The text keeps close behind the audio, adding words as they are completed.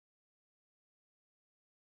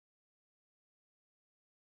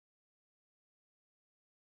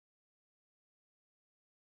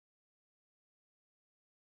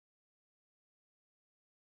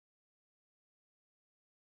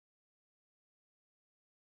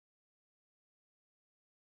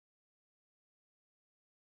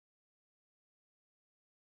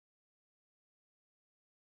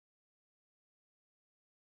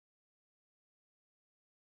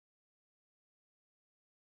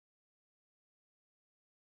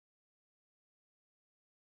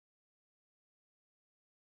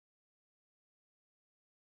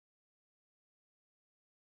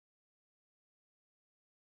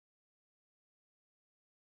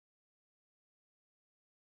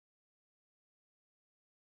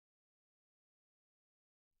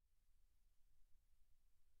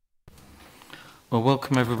Well,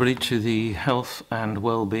 welcome everybody to the Health and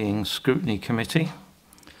Wellbeing Scrutiny Committee.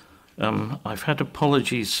 I've had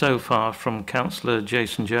apologies so far from Councillor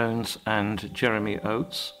Jason Jones and Jeremy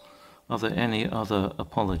Oates. Are there any other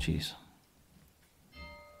apologies?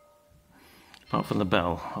 Apart from the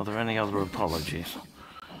bell, are there any other apologies?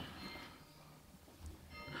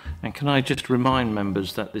 And can I just remind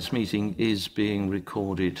members that this meeting is being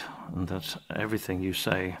recorded and that everything you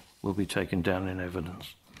say will be taken down in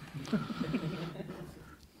evidence.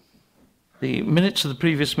 The minutes of the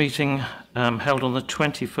previous meeting held on the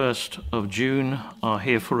 21st of June are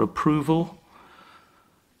here for approval.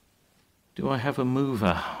 Do I have a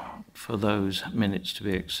mover for those minutes to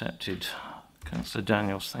be accepted? Councillor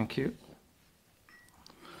Daniels, thank you.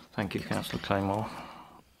 Thank you, Councillor Claymore.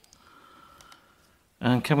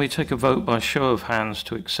 And can we take a vote by show of hands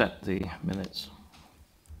to accept the minutes?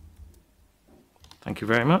 Thank you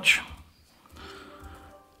very much.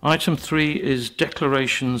 Item 3 is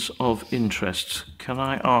declarations of interest. Can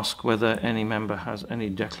I ask whether any member has any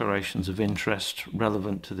declarations of interest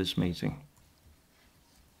relevant to this meeting?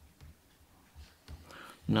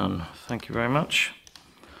 None. Thank you very much.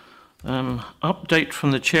 Update from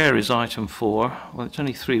the chair is item 4. Well, it's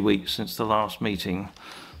only 3 weeks since the last meeting,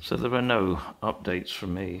 so there are no updates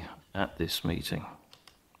from me at this meeting.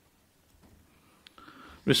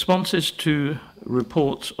 Responses to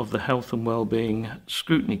reports of the Health and Wellbeing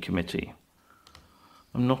Scrutiny Committee.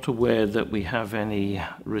 I'm not aware that we have any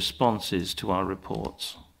responses to our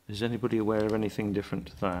reports. Is anybody aware of anything different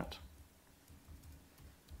to that?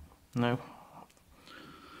 No?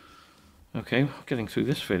 Okay, getting through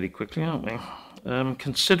this fairly quickly, aren't we?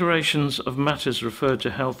 Considerations of matters referred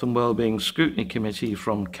to Health and Wellbeing Scrutiny Committee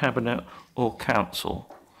from Cabinet or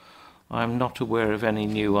Council. I'm not aware of any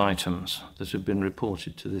new items that have been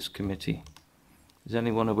reported to this committee. Is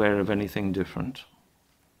anyone aware of anything different?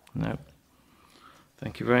 No.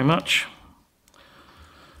 Thank you very much.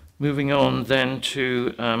 Moving on then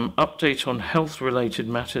to update on health-related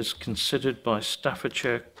matters considered by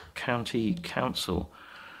Staffordshire County Council.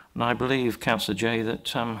 And I believe, Councillor Jay,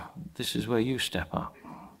 that this is where you step up.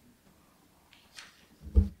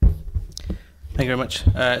 Thank you very much.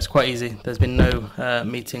 It's quite easy. There's been no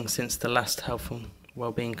meeting since the last Health and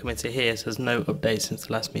Wellbeing Committee here, so there's no update since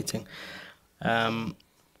the last meeting. I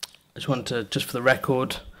just want to, just for the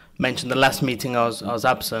record, mention the last meeting I was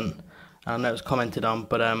absent. I know it was commented on,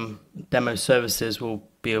 but Demo Services will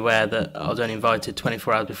be aware that I was only invited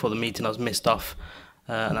 24 hours before the meeting. I was missed off,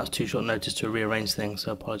 and that was too short notice to rearrange things,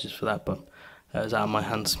 so apologies for that, but it was out of my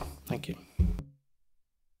hands. Thank you.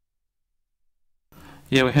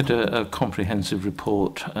 Yeah, we had a comprehensive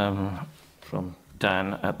report from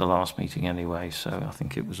Dan at the last meeting anyway, so I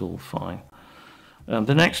think it was all fine.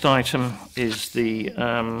 The next item is the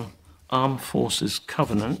Armed Forces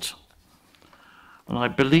Covenant, and I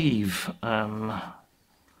believe that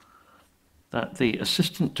the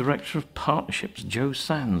Assistant Director of Partnerships, Joe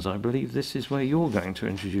Sands, I believe this is where you're going to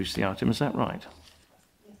introduce the item, is that right?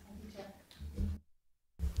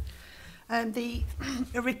 The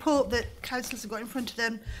report that councillors have got in front of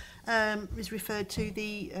them is referred to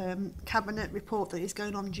the Cabinet report that is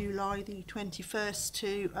going on July the 21st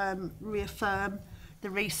to reaffirm the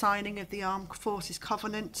re-signing of the Armed Forces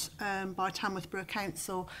Covenant by Tamworth Borough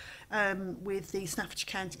Council with the Staffordshire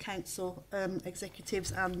County Council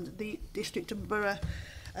executives and the district and borough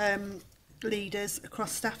leaders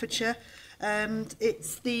across Staffordshire.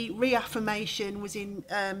 It's the reaffirmation was in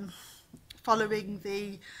following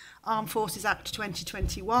the Armed Forces Act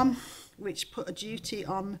 2021, which put a duty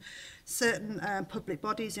on certain public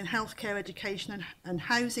bodies in healthcare, education and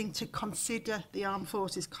housing to consider the Armed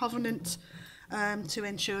Forces Covenant to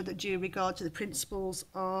ensure that due regard to the principles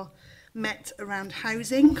are met around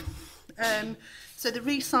housing. So the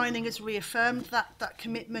re-signing has reaffirmed that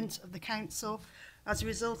commitment of the council, as a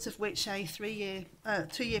result of which a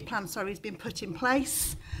two-year plan has been put in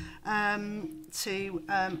place to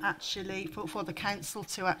actually for the council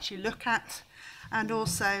to actually look at, and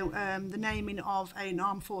also the naming of an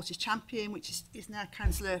Armed Forces champion, which is now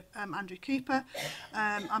Councillor Andrew Cooper,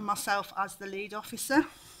 and myself as the lead officer.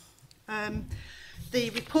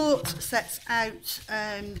 The report sets out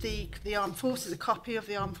the Armed Forces, a copy of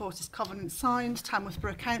the Armed Forces Covenant signed, Tamworth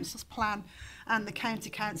Borough Council's plan and the County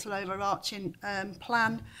Council overarching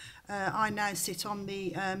plan. I now sit on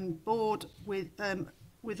the board with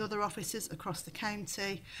other officers across the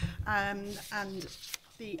county, and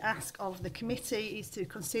the ask of the committee is to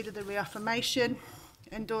consider the reaffirmation,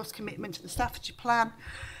 endorse commitment to the Staffordshire plan,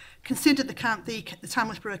 consider the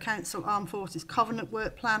Tamworth Borough Council Armed Forces Covenant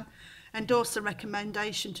Work Plan, endorse the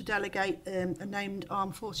recommendation to delegate a named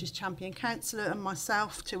Armed Forces Champion Councillor and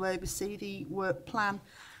myself to oversee the work plan,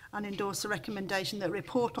 and endorse the recommendation that a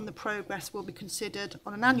report on the progress will be considered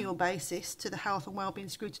on an annual basis to the Health and Wellbeing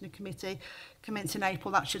Scrutiny Committee, commencing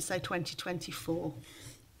April, that should say 2024.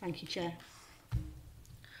 Thank you, Chair.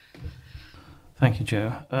 Thank you,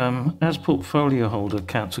 Jo. As portfolio holder,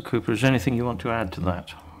 Councillor Cooper, is there anything you want to add to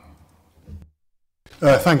that?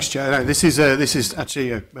 Thanks, Chair. No, this is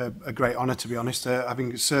actually a great honour, to be honest.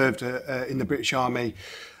 Having served in the British Army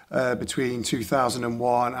between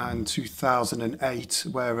 2001 and 2008,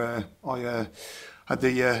 where I had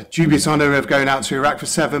the dubious honour of going out to Iraq for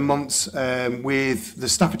 7 months with the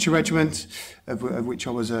Staffordshire Regiment, of which I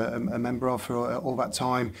was a member of for all that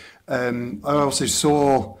time. I also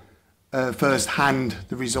saw first-hand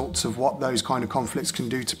the results of what those kind of conflicts can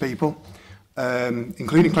do to people,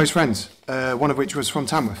 including close friends, one of which was from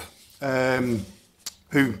Tamworth,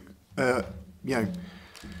 who,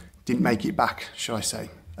 didn't make it back, shall I say.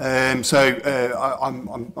 I'm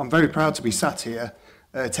very proud to be sat here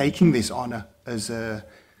taking this honour as a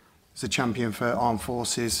champion for armed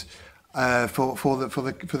forces for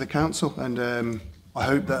the council, and I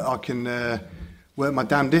hope that I can work my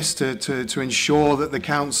damnedest to ensure that the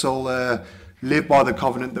council live by the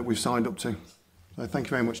covenant that we've signed up to. So thank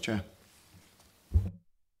you very much, Chair.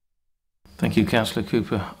 Thank you, Councillor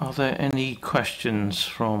Cooper. Are there any questions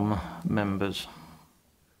from members?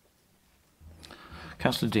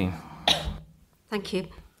 Councillor Dean. Thank you.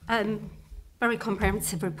 Very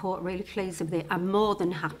comprehensive report, really pleased with it. I'm more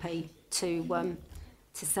than happy to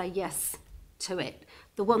say yes to it.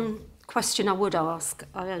 The one question I would ask,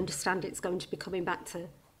 I understand it's going to be coming back to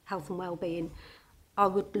health and wellbeing. I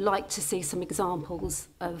would like to see some examples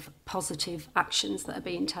of positive actions that are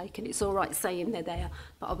being taken. It's all right saying they're there,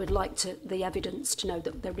 but I would like the evidence to know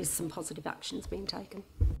that there is some positive actions being taken.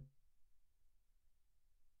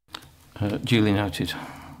 Duly noted,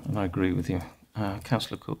 and I agree with you.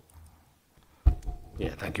 Councillor Cook.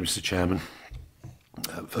 Yeah, thank you, Mr. Chairman.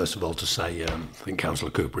 First of all, to say I think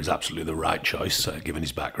Councillor Cooper is absolutely the right choice, given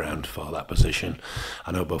his background for that position.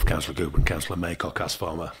 I know both Councillor Cooper and Councillor Maycock, as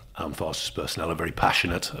former Armed Forces personnel, are very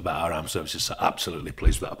passionate about our armed services, so absolutely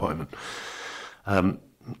pleased with that appointment.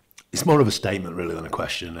 It's more of a statement, really, than a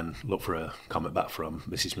question, and look for a comment back from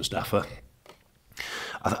Mrs. Mustafa.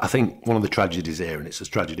 I think one of the tragedies here, and it's a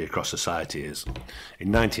tragedy across society, is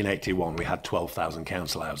in 1981 we had 12,000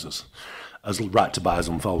 council houses. As right to buys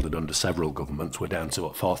unfolded under several governments, we're down to,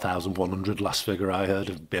 what, 4,100 last figure I heard.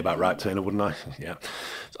 It'd be about right, Tina, wouldn't I? Yeah.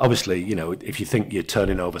 Obviously, if you think you're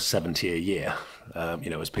turning over 70 a year,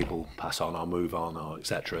 as people pass on or move on or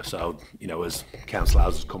etc. So, as council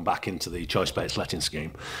houses come back into the choice-based letting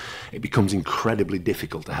scheme, it becomes incredibly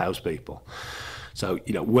difficult to house people. So,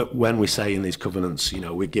 when we say in these covenants,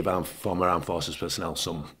 we give our former armed forces personnel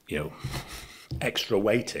some, extra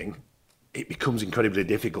weighting, it becomes incredibly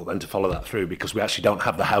difficult then to follow that through, because we actually don't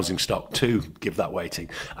have the housing stock to give that weighting.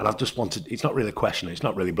 And I've just wanted, it's not really a question, it's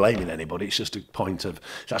not really blaming anybody, it's just a point of,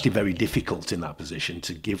 it's actually very difficult in that position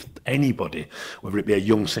to give anybody, whether it be a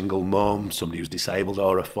young single mom, somebody who's disabled,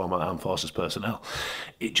 or a former armed forces personnel,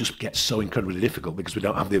 it just gets so incredibly difficult because we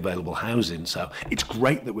don't have the available housing. So it's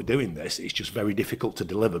great that we're doing this, it's just very difficult to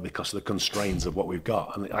deliver because of the constraints of what we've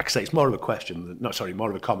got. And like I say, it's more of a question, more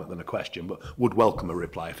of a comment than a question, but would welcome a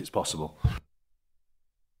reply if it's possible.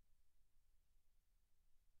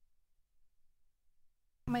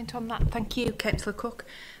 Comment on that. Thank you, Councillor Cook.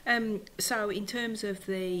 So in terms of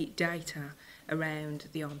the data around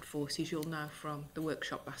the armed forces, you'll know from the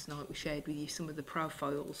workshop last night we shared with you some of the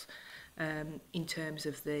profiles in terms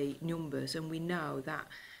of the numbers, and we know that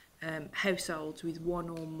households with one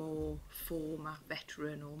or more former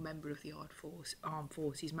veteran or member of the armed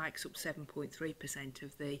forces makes up 7.3%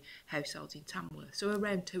 of the households in Tamworth, so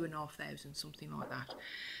around 2,500, something like that.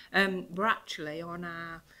 But actually on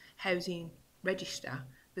our housing register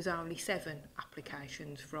there's only 7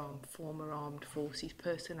 applications from former armed forces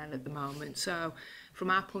personnel at the moment. So from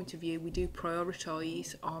our point of view, we do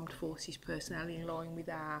prioritise armed forces personnel in line with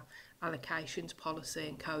our allocations policy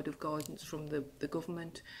and code of guidance from the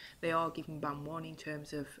government. They are given band 1 in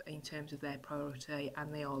terms of their priority,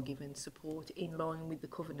 and they are given support in line with the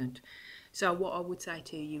covenant. So what I would say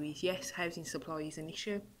to you is, yes, housing supply is an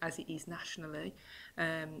issue, as it is nationally,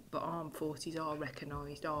 but armed forces are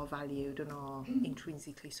recognised, are valued and are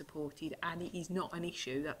intrinsically supported, and it is not an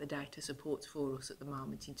issue that the data supports for us at the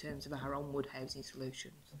moment in terms of our onward housing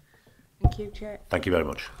solutions. Thank you, Chair. Thank you very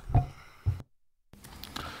much.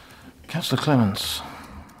 Councillor Clements.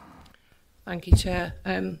 Thank you, Chair.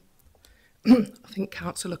 I think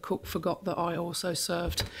Councillor Cook forgot that I also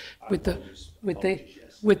served with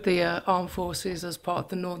the armed forces as part of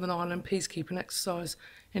the Northern Ireland peacekeeping exercise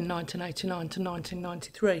in 1989 to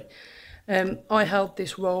 1993. I held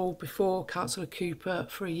this role before Councillor Cooper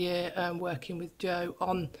for a year, working with Joe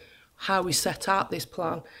on how we set out this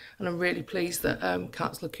plan, and I'm really pleased that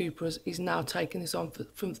Councillor Cooper is now taking this on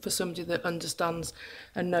for somebody that understands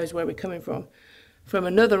and knows where we're coming from. From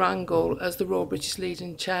another angle, as the Royal British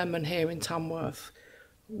Legion chairman here in Tamworth,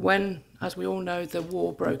 when, as we all know, the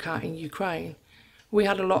war broke out in Ukraine, we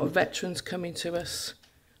had a lot of veterans coming to us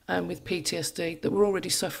with PTSD that were already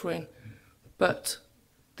suffering, but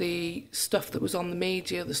the stuff that was on the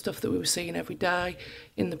media, the stuff that we were seeing every day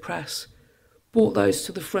in the press, brought those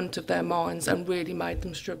to the front of their minds and really made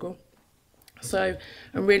them struggle. So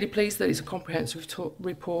I'm really pleased that it's a comprehensive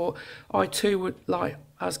report. I too would like,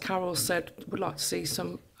 as Carol said, would like to see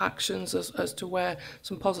some actions as to where,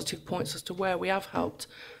 some positive points as to where we have helped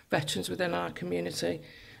veterans within our community.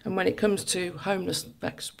 And when it comes to homeless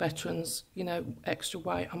veterans, you know, extra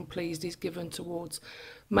weight, I'm pleased is given towards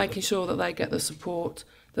making sure that they get the support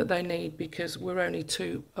that they need, because we're only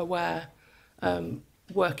too aware,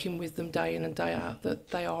 working with them day in and day out,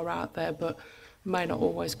 that they are out there but may not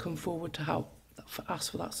always come forward to help,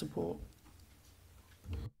 ask for that support.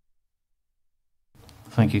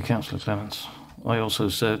 Thank you, Councillor Clements. I also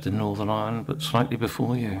served in Northern Ireland, but slightly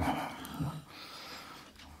before you.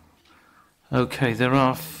 Okay, there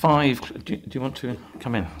are 5... Do you want to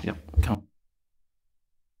come in? Yep, come.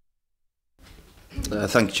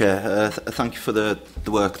 Thank you, Chair. Thank you for the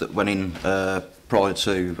work that went in prior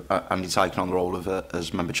to Andy taking on the role of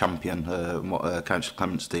as member champion, and what Councillor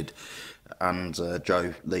Clements did, and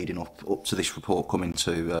Joe leading up to this report coming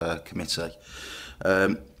to committee.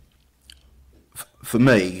 For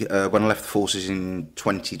me, when I left the forces in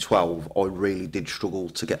 2012, I really did struggle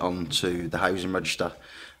to get onto the housing register,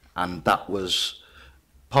 and that was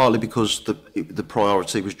partly because the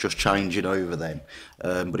priority was just changing over then.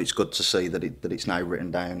 But it's good to see that it's now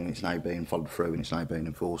written down and it's now being followed through and it's now being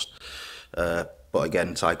enforced. But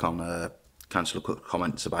again, take on Councillor Cook's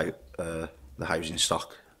comments about the housing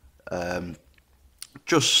stock.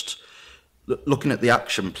 Just looking at the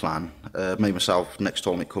action plan, me myself, next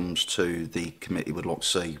time it comes to the committee, would like to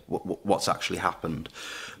see what's actually happened.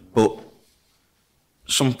 But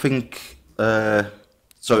something, so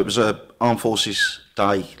it was Armed Forces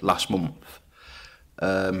Day last month,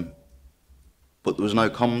 but there was no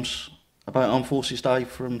comms about Armed Forces Day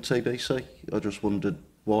from TBC. I just wondered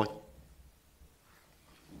why.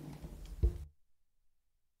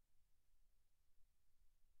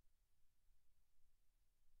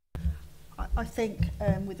 I think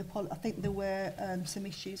with the I think there were some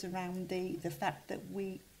issues around the fact that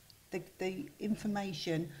the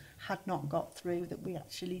information had not got through, that we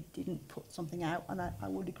actually didn't put something out, and I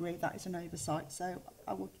would agree that is an oversight, so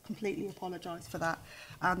I would completely apologise for that.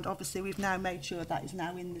 And obviously we've now made sure that is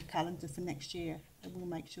now in the calendar for next year, and we'll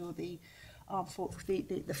make sure the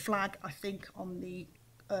flag, I think, on the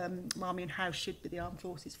Marmion House should be the Armed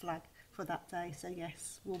Forces flag for that day, so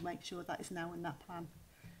yes, we'll make sure that is now in that plan.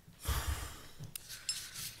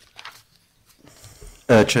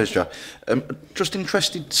 Cheers, Joe. Just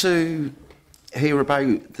interested to hear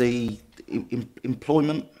about the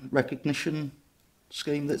employment recognition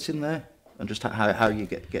scheme that's in there, and just how you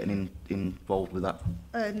getting involved with that.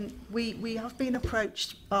 We have been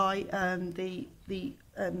approached by the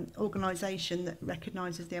organisation that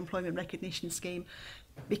recognises the employment recognition scheme.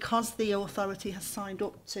 Because the authority has signed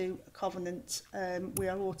up to a covenant, we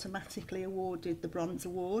are automatically awarded the Bronze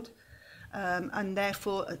Award, and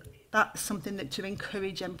therefore that's something that to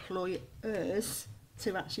encourage employers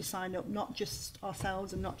to actually sign up, not just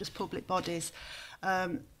ourselves and not just public bodies.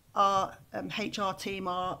 Our HR team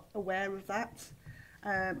are aware of that,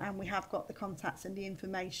 and we have got the contacts and the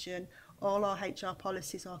information. All our HR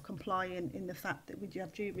policies are compliant in the fact that we do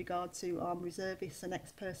have due regard to armed reservists and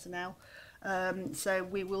ex-personnel. So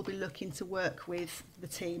we will be looking to work with the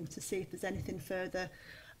team to see if there's anything further.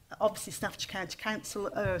 Obviously, Staffordshire County Council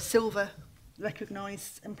are silver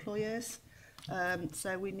recognised employers.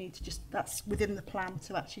 So we need to just, that's within the plan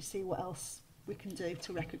to actually see what else we can do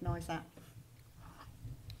to recognise that.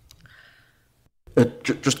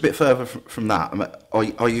 Just a bit further from that,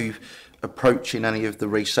 are you approaching any of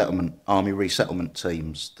the army resettlement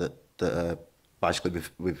teams that are basically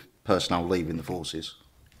with personnel leaving the forces?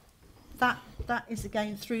 That is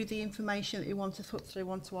again through the information that we want to put through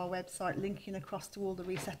onto our website, linking across to all the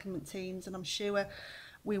resettlement teams, and I'm sure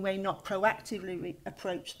we may not proactively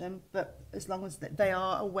approach them, but as long as they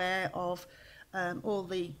are aware of all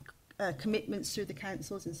the commitments through the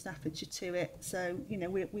councils in Staffordshire to it. So, you know,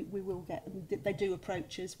 we will get, they do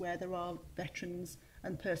approach us where there are veterans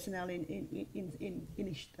and personnel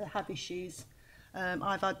that have issues.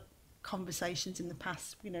 I've had conversations in the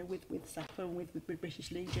past, you know, with SAFA and with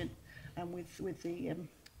British Legion and with the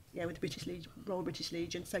British Legion, Royal British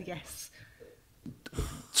Legion. So yes.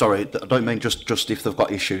 Sorry, I don't mean just if they've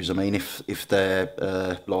got issues. I mean if they're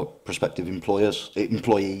like prospective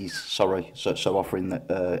employees. Sorry, so offering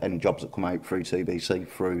any jobs that come out through TBC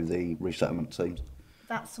through the resettlement teams.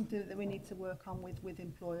 That's something that we need to work on with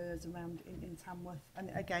employers around in Tamworth, and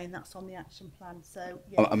again that's on the action plan. So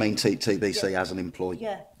yeah. I mean TBC as an employee.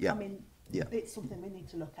 Yeah. Yeah. I mean, yeah. It's something we need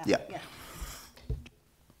to look at. Yeah. Yeah.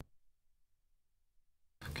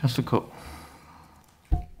 Councillor Cook.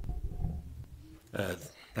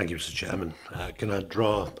 Thank you, Mr. Chairman. Can I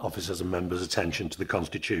draw officers and members' attention to the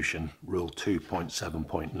Constitution, Rule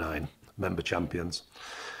 2.7.9, member champions.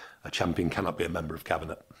 A champion cannot be a member of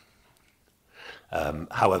Cabinet.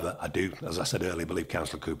 However, I do, as I said earlier, believe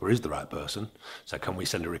Councillor Cooper is the right person. So can we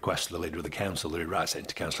send a request to the Leader of the Council that he writes it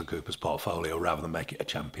into Councillor Cooper's portfolio rather than make it a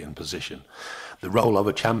champion position? The role of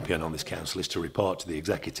a champion on this council is to report to the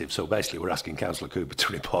executive. So basically we're asking Councillor Cooper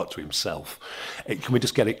to report to himself. Can we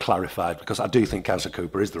just get it clarified? Because I do think Councillor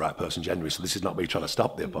Cooper is the right person generally, so this is not me trying to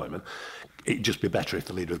stop the appointment. It'd just be better if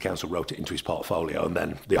the Leader of the Council wrote it into his portfolio and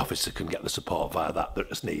then the officer can get the support via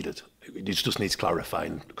that's needed. It just needs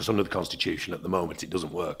clarifying, because under the Constitution at the moment it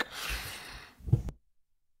doesn't work.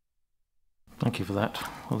 Thank you for that.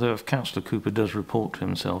 Although if Councillor Cooper does report to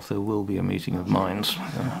himself, there will be a meeting of minds.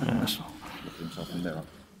 Yes.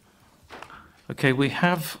 Okay, we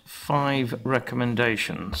have 5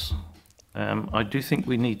 recommendations. I do think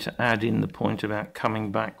we need to add in the point about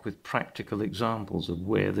coming back with practical examples of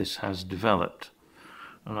where this has developed.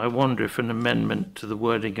 And I wonder if an amendment to the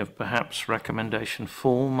wording of perhaps recommendation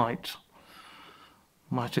 4 might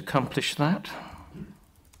accomplish that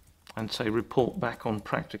and say report back on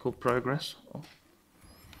practical progress.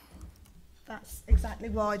 That's exactly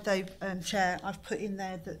why they've, Chair, I've put in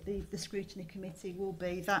there that the scrutiny committee will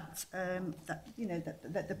be that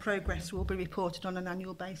the progress will be reported on an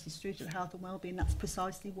annual basis through to the health and wellbeing. That's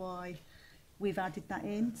precisely why we've added that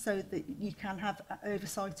in, so that you can have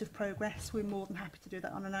oversight of progress. We're more than happy to do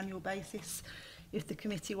that on an annual basis. If the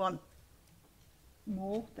committee want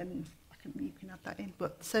more, then you can add that in.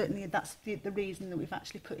 But certainly that's the reason that we've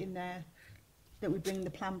actually put in there that we bring the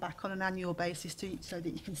plan back on an annual basis so that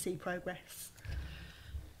you can see progress.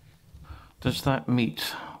 Does that meet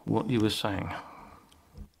what you were saying?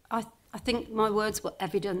 I think my words were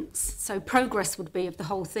evidence. So progress would be of the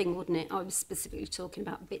whole thing, wouldn't it? I was specifically talking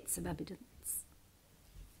about bits of evidence.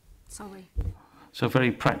 Sorry. So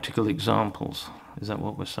very practical examples. Is that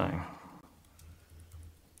what we're saying?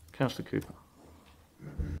 Councillor Cooper.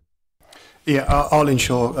 Yeah, I'll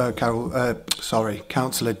ensure,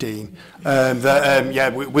 Councillor Dean,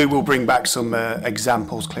 that we will bring back some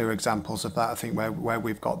examples, clear examples of that. I think where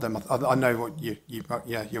we've got them. I know what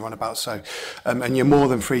you're on about. So, and you're more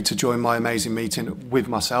than free to join my amazing meeting with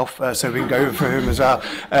myself, so we can go through them as well.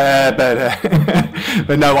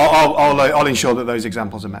 But no, I'll ensure that those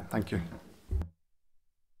examples are met. Thank you.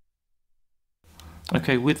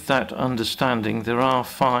 Okay, with that understanding, there are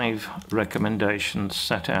 5 recommendations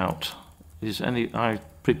set out. I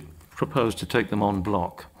propose to take them on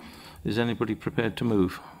block. Is anybody prepared to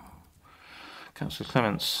move? Councillor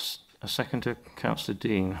Clements, a second to Councillor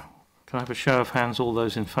Dean. Can I have a show of hands, all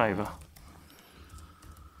those in favour?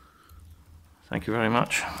 Thank you very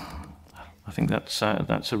much. I think that's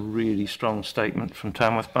a really strong statement from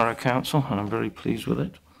Tamworth Borough Council, and I'm very pleased with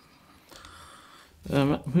it.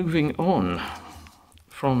 Moving on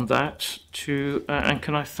from that to, and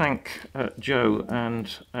can I thank Joe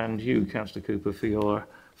and you, Councillor Cooper, for your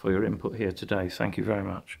input here today. Thank you very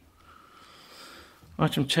much.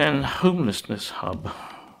 Item 10, homelessness hub.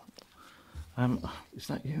 Is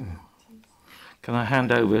that you? Can I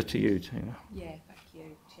hand over to you, Tina? Yeah, thank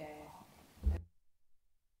you, Chair.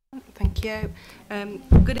 Thank you.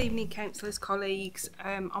 Good evening, councillors, colleagues.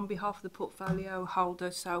 On behalf of the portfolio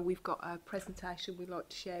holder, so we've got a presentation we'd like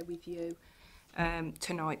to share with you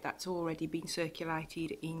tonight. That's already been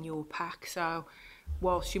circulated in your pack, so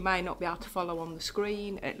whilst you may not be able to follow on the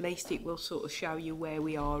screen, at least it will sort of show you where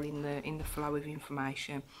we are in the flow of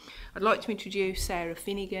information. I'd like to introduce Sarah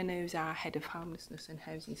Finnegan, who's our Head of Homelessness and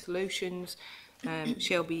Housing Solutions.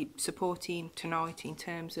 She'll be supporting tonight in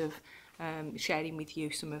terms of sharing with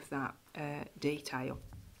you some of that detail.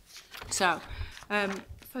 So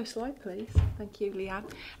First slide, please. Thank you,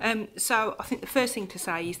 Leanne. So I think the first thing to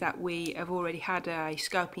say is that we have already had a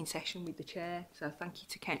scoping session with the Chair, so thank you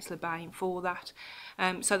to Councillor Bain for that.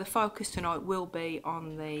 So the focus tonight will be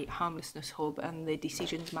on the Homelessness Hub and the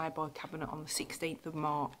decisions made by Cabinet on the 16th of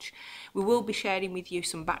March. We will be sharing with you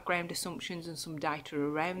some background assumptions and some data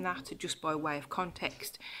around that, just by way of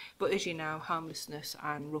context. But as you know, homelessness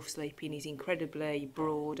and rough sleeping is incredibly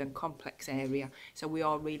broad and complex area, so we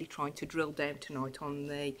are really trying to drill down tonight on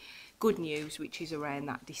the good news, which is around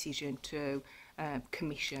that decision to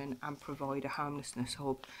commission and provide a homelessness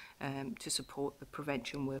hub to support the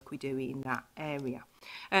prevention work we do in that area.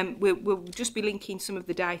 We'll just be linking some of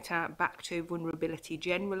the data back to vulnerability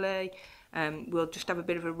generally. We'll just have a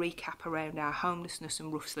bit of a recap around our homelessness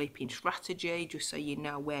and rough sleeping strategy, just so you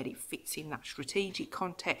know where it fits in that strategic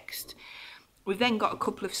context. We've then got a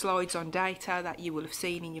couple of slides on data that you will have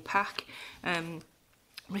seen in your pack.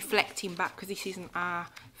 Reflecting back, because this isn't our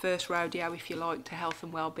first rodeo, if you like, to health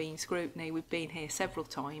and wellbeing scrutiny. We've been here several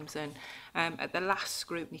times, and at the last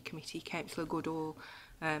scrutiny committee, Councillor Goodall,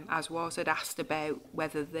 as was, had asked about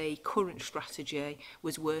whether the current strategy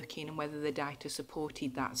was working and whether the data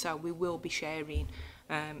supported that. So we will be sharing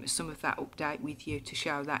some of that update with you to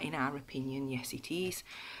show that, in our opinion, yes, it is.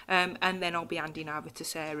 And then I'll be handing over to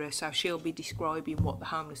Sarah, so she'll be describing what the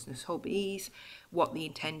Homelessness Hub is, what the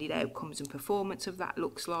intended outcomes and performance of that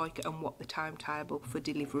looks like, and what the timetable for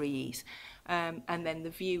delivery is. And then the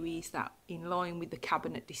view is that, in line with the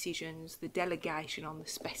Cabinet decisions, the delegation on the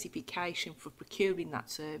specification for procuring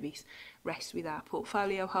that service rests with our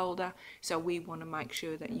portfolio holder. So we want to make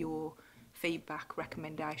sure that your feedback,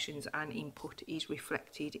 recommendations and input is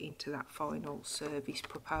reflected into that final service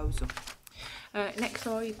proposal. Next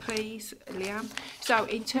slide, please, Liam. So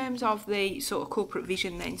in terms of the sort of corporate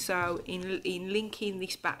vision then, so in linking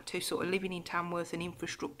this back to sort of living in Tamworth and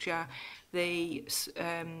infrastructure, the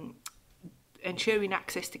ensuring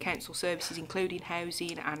access to council services, including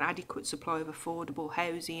housing and adequate supply of affordable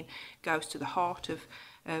housing, goes to the heart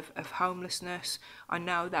of homelessness. I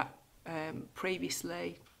know that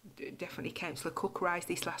previously, definitely Councillor Cook raised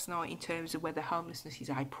this last night in terms of whether homelessness is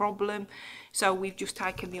a problem. So we've just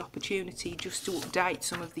taken the opportunity just to update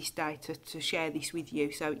some of this data to share this with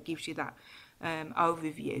you, so it gives you that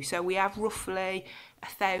overview. So we have roughly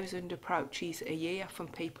 1,000 approaches a year from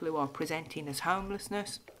people who are presenting as homeless,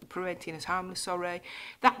 sorry.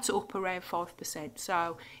 That's up around 5%,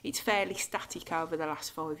 so it's fairly static over the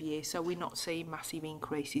last 5 years, so we're not seeing massive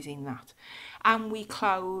increases in that. And we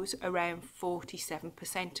close around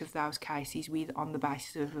 47% of those cases on the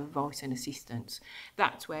basis of advice and assistance.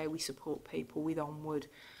 That's where we support people with onward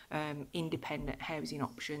independent housing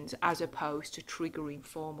options, as opposed to triggering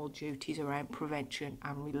formal duties around prevention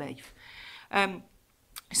and relief.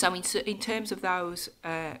 So in terms of those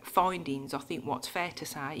findings, I think what's fair to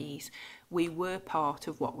say is we were part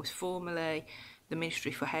of what was formerly the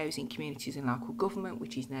Ministry for Housing, Communities and Local Government,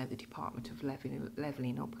 which is now the Department of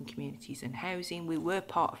Levelling Up and Communities and Housing. We were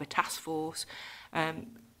part of a task force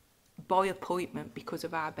by appointment because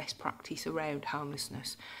of our best practice around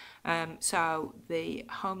homelessness. So the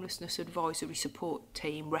Homelessness Advisory Support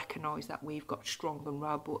Team recognise that we've got strong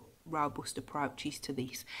and robust approaches to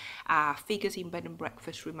this. Our figures in bed and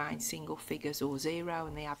breakfast remain single figures or zero,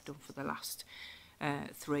 and they have done for the last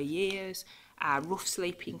 3 years. Our rough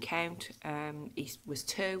sleeping count was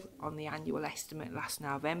 2 on the annual estimate last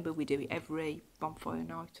November. We do it every bonfire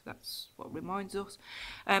night, that's what reminds us.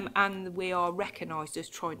 And we are recognised as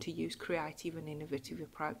trying to use creative and innovative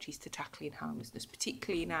approaches to tackling homelessness,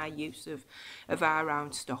 particularly in our use of our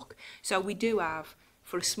own stock. So we do have,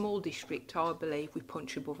 for a small district, I believe we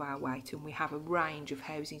punch above our weight, and we have a range of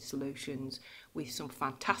housing solutions with some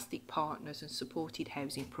fantastic partners and supported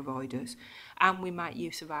housing providers, and we make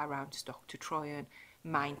use of our own stock to try and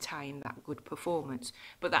maintain that good performance.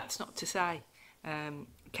 But that's not to say,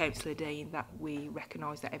 Councillor Dean, that we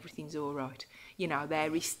recognise that everything's all right. You know,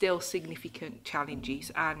 there is still significant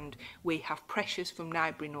challenges, and we have pressures from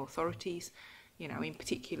neighbouring authorities, you know, in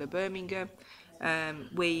particular Birmingham.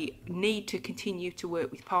 We need to continue to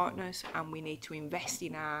work with partners, and we need to invest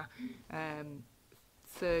in our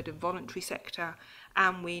third and voluntary sector,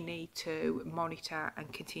 and we need to monitor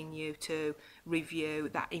and continue to review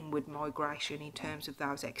that inward migration in terms of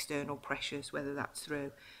those external pressures, whether that's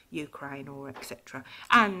through Ukraine or etc.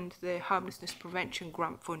 And the homelessness prevention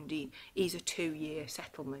grant funding is a 2-year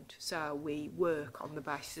settlement, so we work on the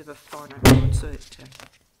basis of a financial uncertainty.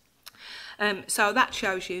 So that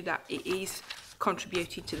shows you that it is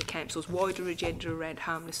contributing to the council's wider agenda around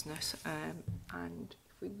homelessness. And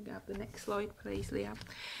if we can have the next slide, please, Liam.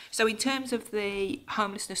 So in terms of the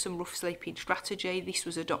homelessness and rough sleeping strategy, this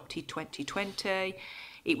was adopted 2020.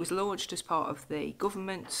 It was launched as part of the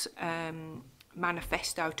government's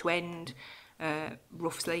manifesto to end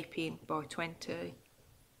rough sleeping by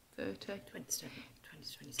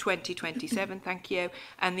 2027, thank you.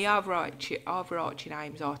 And the overarching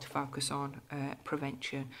aims are to focus on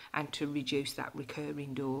prevention and to reduce that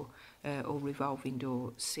recurring door or revolving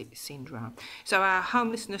door syndrome. So our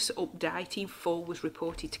homelessness update in full was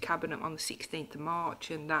reported to Cabinet on the 16th of March,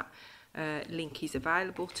 and that link is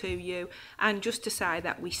available to you. And just to say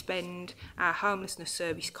that we spend, our homelessness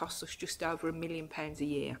service costs us just over £1 million a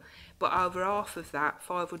year, but over half of that,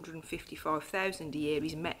 555,000 a year,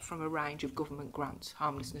 is met from a range of government grants,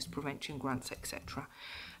 homelessness prevention grants, etc.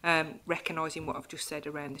 Recognising what I've just said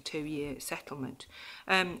around the 2-year settlement.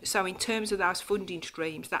 So in terms of those funding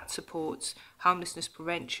streams, that supports homelessness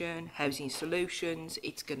prevention, housing solutions.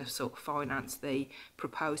 It's going to sort of finance the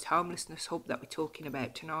proposed homelessness hub that we're talking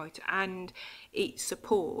about tonight, and it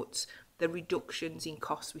supports the reductions in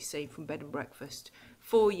costs we see from bed and breakfast.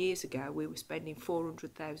 4 years ago, we were spending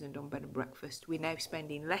 400,000 on bed and breakfast. We're now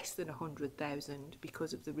spending less than 100,000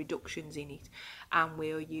 because of the reductions in it, and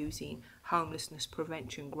we are using homelessness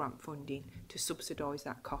prevention grant funding to subsidise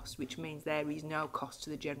that cost, which means there is no cost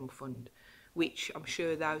to the general fund, which I'm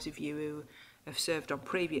sure those of you who have served on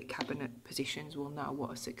previous cabinet positions will know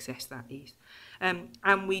what a success that is.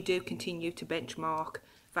 And we do continue to benchmark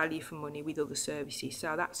value for money with other services,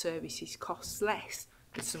 so that services costs less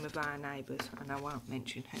than some of our neighbours, and I won't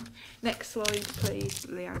mention who. Next slide, please,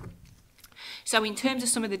 Leanne. So in terms of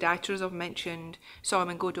some of the data, as I've mentioned,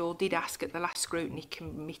 Simon Goodall did ask at the last Scrutiny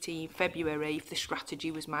Committee in February if the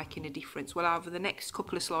strategy was making a difference. Well, over the next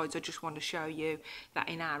couple of slides, I just want to show you that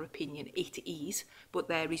in our opinion it is, but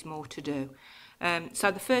there is more to do. So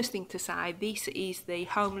the first thing to say, this is the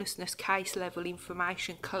homelessness case level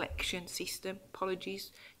information collection system.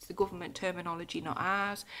 Apologies, it's the government terminology, not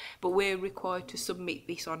ours, but we're required to submit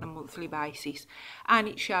this on a monthly basis. And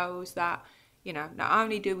it shows that, you know, not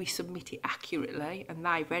only do we submit it accurately, and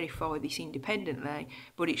they verify this independently,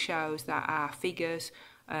 but it shows that our figures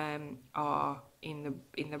are in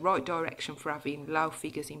the right direction for having low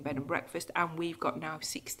figures in bed and breakfast, and we've got now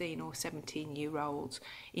 16 or 17-year-olds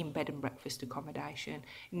in bed and breakfast accommodation.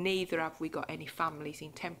 Neither have we got any families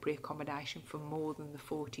in temporary accommodation for more than the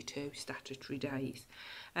 42 statutory days.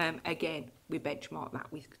 Again, we benchmark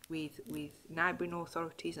that with neighbouring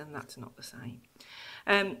authorities, and that's not the same.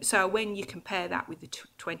 So when you compare that with the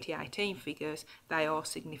 2018 figures, they are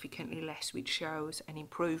significantly less, which shows an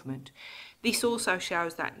improvement. This also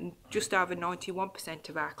shows that just over 91%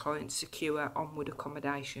 of our clients secure onward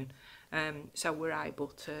accommodation. So we're able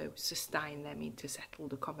to sustain them into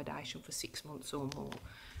settled accommodation for 6 months or more,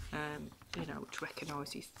 you know, which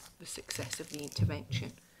recognises the success of the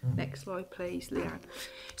intervention. Next slide, please, Leanne.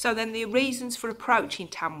 So then the reasons for approaching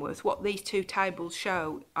Tamworth, what these two tables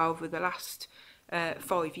show over the last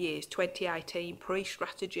 5 years, 2018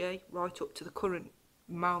 pre-strategy right up to the current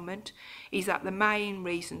moment, is that the main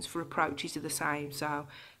reasons for approaches are the same. So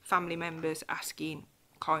family members asking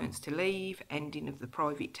clients to leave, ending of the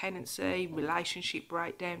private tenancy, relationship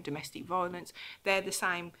breakdown, domestic violence. They're the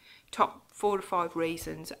same top 4 or 5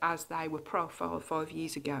 reasons as they were profiled 5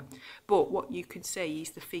 years ago. But what you can see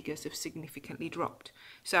is the figures have significantly dropped.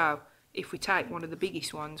 So if we take one of the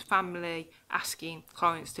biggest ones, family asking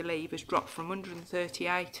clients to leave has dropped from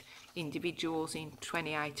 138 individuals in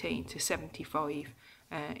 2018 to 75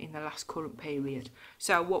 in the last current period.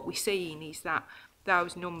 So what we're seeing is that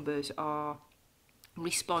those numbers are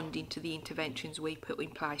responding to the interventions we put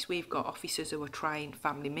in place. We've got officers who are trained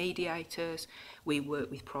family mediators, we work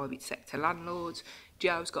with private sector landlords.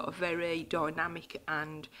 Joe's got a very dynamic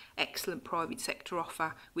and excellent private sector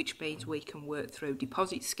offer, which means we can work through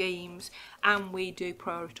deposit schemes, and we do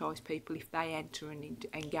prioritise people if they enter and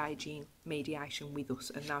engage in mediation with us,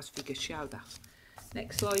 and those figures show that.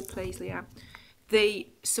 Next slide, please, Leanne. The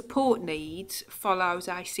support needs follows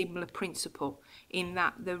a similar principle in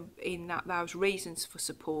that those reasons for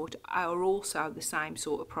support are also the same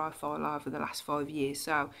sort of profile over the last 5 years.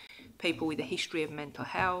 So people with a history of mental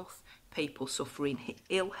health, people suffering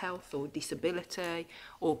ill health or disability,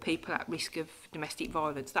 or people at risk of domestic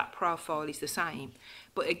violence, that profile is the same.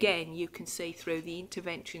 But again, you can see through the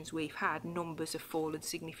interventions we've had, numbers have fallen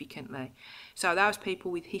significantly. So those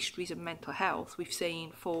people with histories of mental health, we've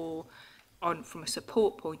seen fall on, from a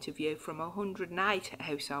support point of view, from 108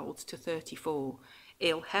 households to 34.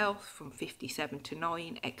 Ill health from 57 to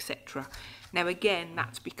 9, etc. Now again,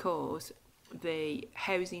 that's because the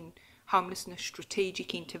housing homelessness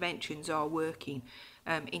strategic interventions are working.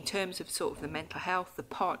 In terms of sort of the mental health, the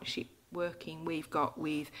partnership working we've got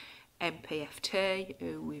with MPFT,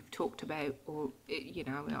 who we've talked about, or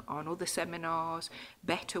on other seminars,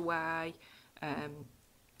 Better Way,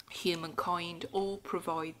 Humankind, all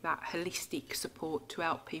provide that holistic support to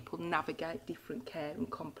help people navigate different care and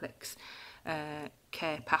complex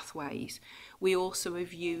care pathways. We also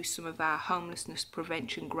have used some of our homelessness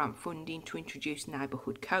prevention grant funding to introduce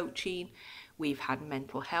neighbourhood coaching. We've had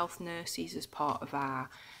mental health nurses as part of our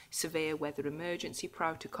severe weather emergency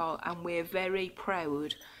protocol, and we're very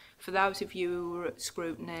proud. For those of you who were at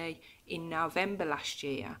Scrutiny in November last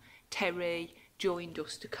year, Terry joined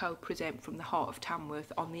us to co-present from the Heart of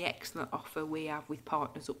Tamworth on the excellent offer we have with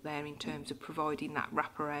partners up there in terms of providing that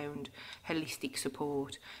wraparound holistic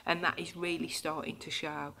support, and that is really starting to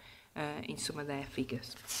show in some of their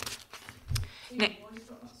figures.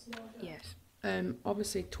 Yes.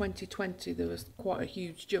 Obviously 2020 there was quite a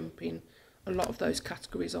huge jump in a lot of those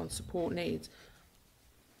categories on support needs.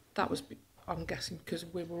 That was, I'm guessing, because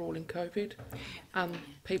we were all in COVID and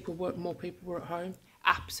more people were at home.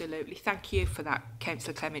 Absolutely. Thank you for that,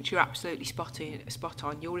 Councillor Clement. You're absolutely spot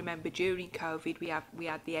on. You'll remember during COVID we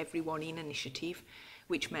had the Everyone In initiative,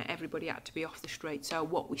 which meant everybody had to be off the street. So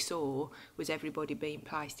what we saw was everybody being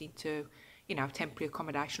placed into temporary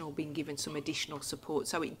accommodation or being given some additional support.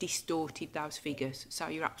 So it distorted those figures. So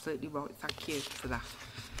you're absolutely right. Thank you for that.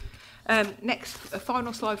 Next, a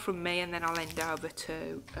final slide from me, and then I'll end over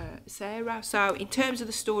to Sarah. So in terms of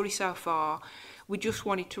the story so far, we just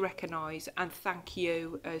wanted to recognise and thank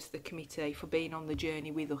you as the committee for being on the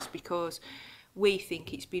journey with us, because we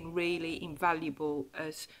think it's been really invaluable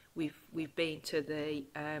as we've been to the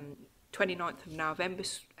 29th of November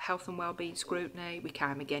Health and Wellbeing Scrutiny. We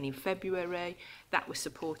came again in February. That was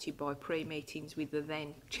supported by pre-meetings with the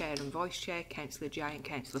then Chair and Vice Chair, Councillor Jay and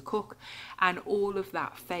Councillor Cook, and all of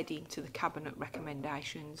that fed into the Cabinet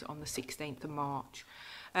recommendations on the 16th of March.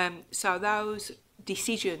 So those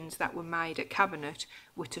decisions that were made at Cabinet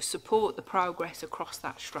were to support the progress across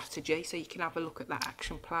that strategy, so you can have a look at that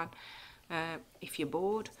action plan if you're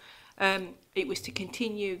bored. It was to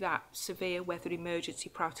continue that severe weather emergency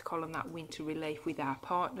protocol and that winter relief with our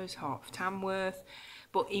partners, Heart of Tamworth.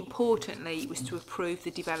 But importantly, it was to approve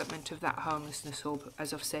the development of that homelessness hub,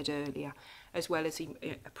 as I've said earlier, as well as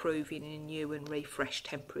approving a new and refreshed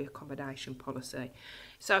temporary accommodation policy.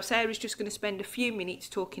 So Sarah's just going to spend a few minutes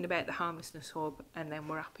talking about the homelessness hub, and then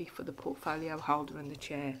we're happy for the portfolio holder and the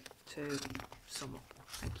chair to sum up.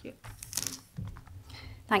 Thank you.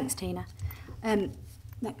 Thanks, Tina.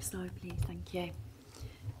 Next slide, please. Thank you.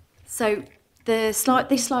 So this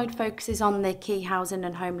slide focuses on the key housing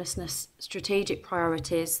and homelessness strategic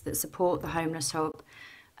priorities that support the Homeless Hub.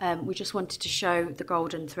 We just wanted to show the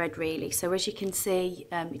golden thread, really. So as you can see,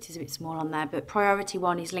 it is a bit small on there, but priority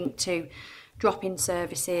 1 is linked to drop-in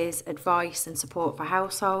services, advice and support for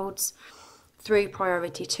households. Through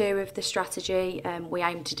priority 2 of the strategy, we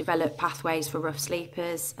aim to develop pathways for rough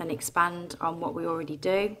sleepers and expand on what we already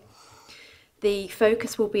do. The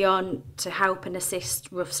focus will be on to help and assist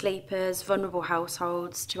rough sleepers, vulnerable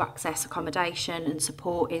households to access accommodation, and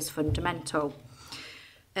support is fundamental.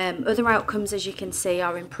 Other outcomes, as you can see,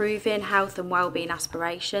 are improving health and wellbeing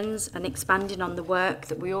aspirations and expanding on the work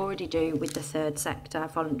that we already do with the third sector,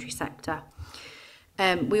 voluntary sector.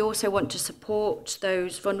 We also want to support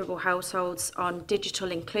those vulnerable households on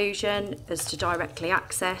digital inclusion as to directly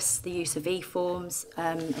access the use of e-forms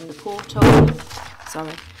and the portal.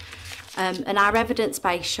 And our evidence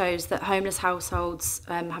base shows that homeless households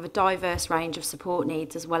have a diverse range of support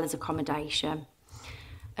needs as well as accommodation.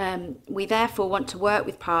 We therefore want to work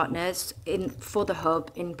with partners for the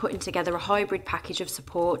hub in putting together a hybrid package of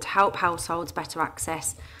support to help households better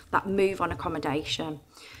access that move on accommodation.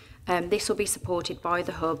 This will be supported by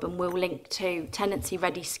the hub and will link to tenancy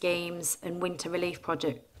ready schemes and winter relief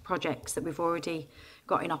projects that we've already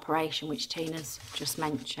got in operation, which Tina's just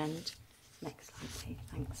mentioned. Next slide, please.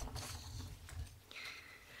 Thanks.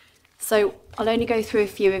 So I'll only go through a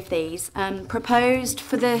few of these. Proposed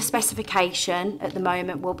for the specification at the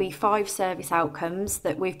moment will be 5 service outcomes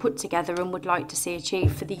that we've put together and would like to see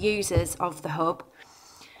achieved for the users of the hub.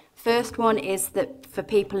 First one is that for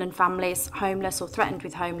people and families homeless or threatened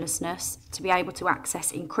with homelessness to be able to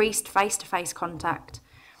access increased face-to-face contact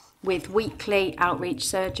with weekly outreach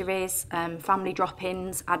surgeries, family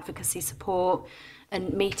drop-ins, advocacy support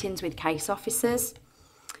and meetings with case officers.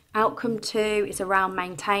 Outcome 2 is around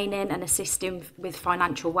maintaining and assisting with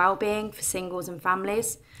financial wellbeing for singles and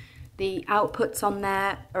families. The outputs on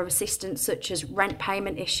there are assistance such as rent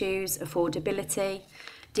payment issues, affordability,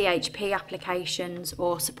 DHP applications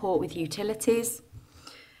or support with utilities.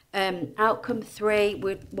 Outcome 3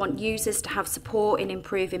 would want users to have support in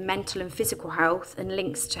improving mental and physical health and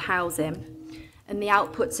links to housing. And the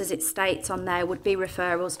outputs, as it states on there, would be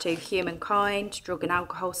referrals to humankind, drug and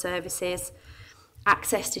alcohol services,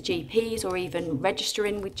 access to GPs or even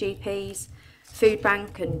registering with GPs, food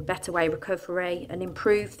bank and better way recovery, and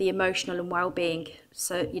improve the emotional and well-being,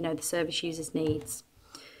 so the service users' needs.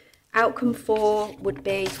 Outcome 4 would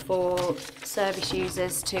be for service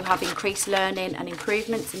users to have increased learning and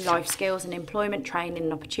improvements in life skills and employment training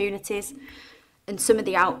and opportunities. And some of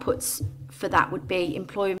the outputs for that would be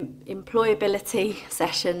employability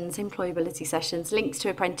sessions, links to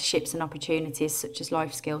apprenticeships and opportunities such as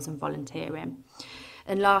life skills and volunteering.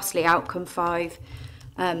 And lastly, outcome 5,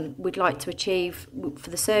 we'd like to achieve for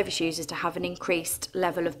the service users to have an increased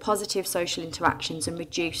level of positive social interactions and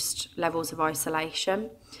reduced levels of isolation.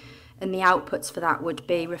 And the outputs for that would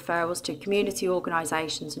be referrals to community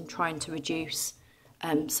organisations and trying to reduce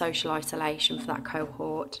social isolation for that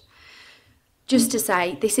cohort. Just to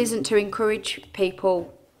say, this isn't to encourage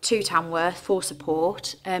people to Tamworth for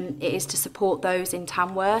support. It is to support those in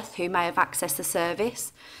Tamworth who may have accessed the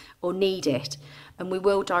service or need it. And we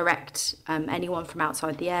will direct anyone from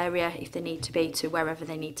outside the area, if they need to be, to wherever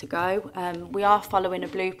they need to go. We are following a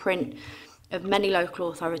blueprint of many local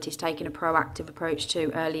authorities taking a proactive approach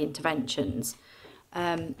to early interventions.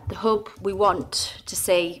 The hub, we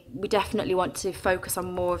definitely want to focus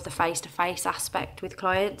on more of the face-to-face aspect with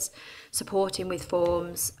clients, supporting with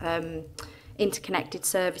forms, interconnected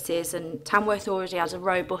services, and Tamworth already has a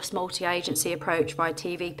robust multi-agency approach via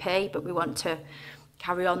TVP, but we want to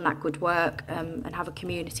carry on that good work and have a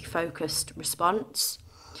community-focused response.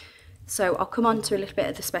 So I'll come on to a little bit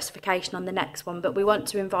of the specification on the next one, but we want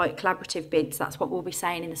to invite collaborative bids. That's what we'll be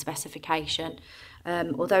saying in the specification,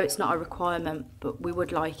 although it's not a requirement, but we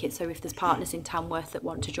would like it. So if there's partners in Tamworth that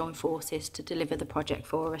want to join forces to deliver the project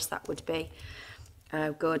for us, that would be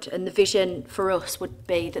good. And the vision for us would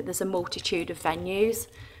be that there's a multitude of venues,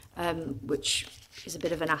 which is a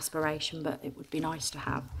bit of an aspiration, but it would be nice to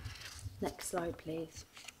have. Next slide, please.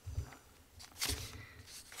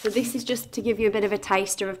 So this is just to give you a bit of a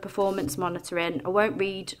taster of performance monitoring. I won't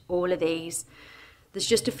read all of these. There's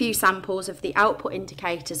just a few samples of the output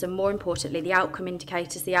indicators and, more importantly, the outcome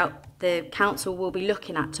indicators the council will be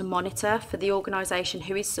looking at to monitor for the organisation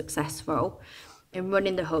who is successful in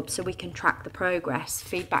running the hub, so we can track the progress,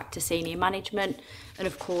 feedback to senior management and,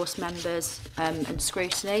 of course, members and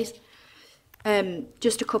scrutinies.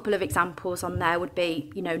 Just a couple of examples on there would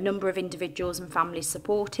be, number of individuals and families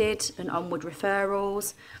supported and onward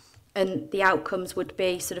referrals. And the outcomes would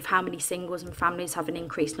be sort of how many singles and families have an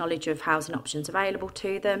increased knowledge of housing options available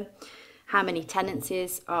to them, how many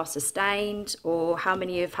tenancies are sustained, or how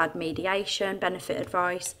many have had mediation, benefit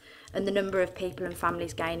advice, and the number of people and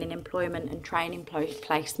families gaining employment and training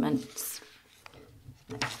placements.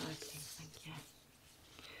 Next slide, please. Thank you.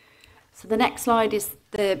 So the next slide is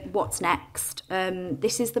the what's next.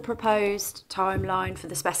 This is the proposed timeline for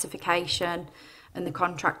the specification and the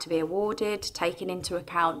contract to be awarded, taking into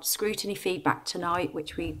account scrutiny feedback tonight,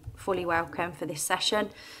 which we fully welcome for this session.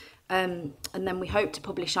 And then we hope to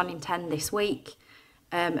publish on Intend this week,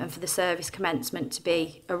 and for the service commencement to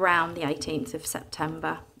be around the 18th of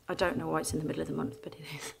September. I don't know why it's in the middle of the month, but it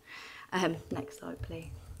is. Next slide, please.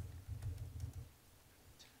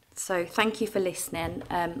 So thank you for listening.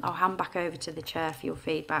 I'll hand back over to the chair for your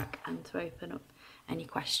feedback and to open up any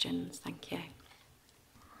questions. Thank you.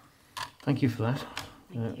 Thank you for that.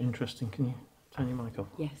 Interesting. Can you turn your mic off?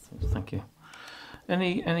 Yes. Thank you.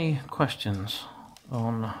 Any questions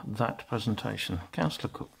on that presentation? Councillor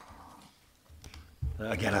Cook.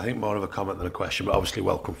 Again, I think more of a comment than a question, but obviously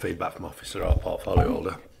welcome feedback from Officer or Portfolio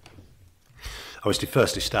Holder. Obviously,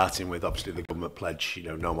 firstly starting with obviously the government pledge,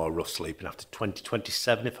 no more rough sleeping after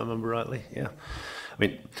 2027, if I remember rightly. Yeah. I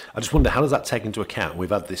mean, I just wonder, how does that take into account? We've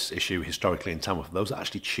had this issue historically in Tamworth, those that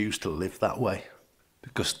actually choose to live that way.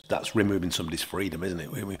 Because that's removing somebody's freedom, isn't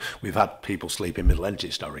it? We've had people sleep in middle end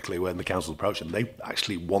historically when the council approached them. They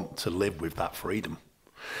actually want to live with that freedom.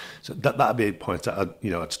 So that'd be a point that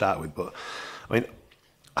I'd start with. But I mean,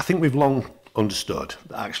 I think we've long understood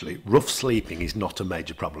that actually rough sleeping is not a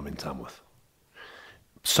major problem in Tamworth.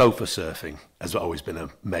 Sofa surfing has always been a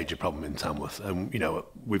major problem in Tamworth, and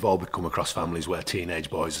we've all come across families where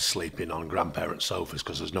teenage boys are sleeping on grandparents' sofas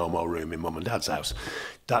because there's no more room in mum and dad's house.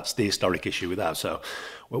 That's the historic issue with that. So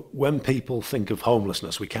when people think of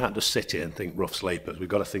homelessness, we can't just sit here and think rough sleepers. We've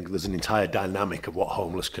got to think there's an entire dynamic of what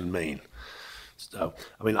homeless can mean. So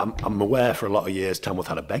I mean, I'm aware for a lot of years Tamworth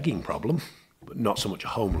had a begging problem, but not so much a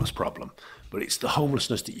homeless problem. But it's the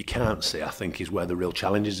homelessness that you can't see, I think, is where the real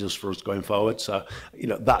challenge is for us going forward. So,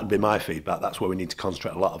 that'd be my feedback. That's where we need to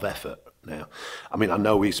concentrate a lot of effort now. I mean, I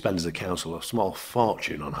know we spend as a council a small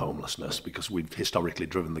fortune on homelessness because we've historically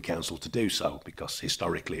driven the council to do so, because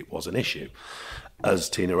historically it was an issue. As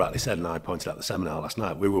Tina rightly said, and I pointed out at the seminar last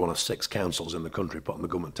night, we were one of 6 councils in the country put on the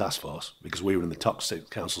government task force because we were in the top 6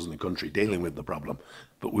 councils in the country dealing with the problem,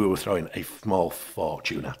 but we were throwing a small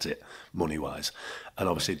fortune at it, money-wise. And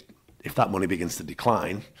obviously, if that money begins to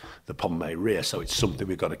decline, the problem may rear, so it's something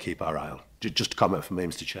we've got to keep our eye on. Just a comment from me,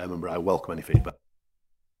 Mr Chairman, but I welcome any feedback.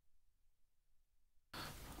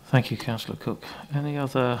 Thank you, Councillor Cook. Any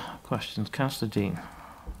other questions? Councillor Dean.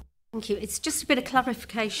 Thank you. It's just a bit of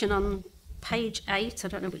clarification on page 8. I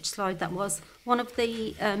don't know which slide that was. One of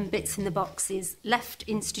the bits in the box is left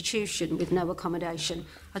institution with no accommodation.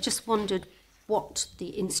 I just wondered what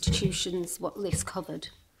the institutions, what this covered.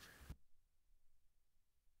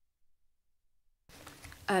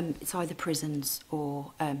 It's either prisons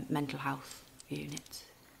or mental health units.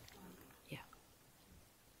 Yeah.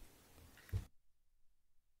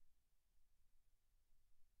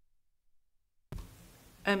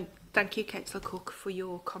 Thank you, Councillor Cook, for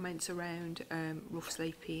your comments around rough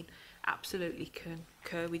sleeping. Absolutely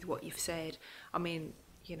concur with what you've said. I mean,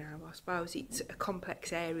 you know, I suppose it's a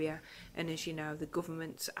complex area, and as you know, the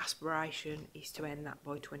government's aspiration is to end that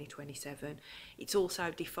by 2027. It's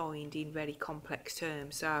also defined in very complex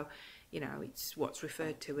terms. So, you know, it's what's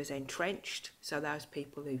referred to as entrenched. So those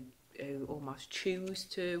people who almost choose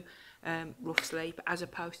to rough sleep, as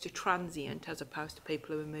opposed to transient, as opposed to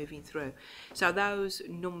people who are moving through. So those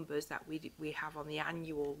numbers that we have on the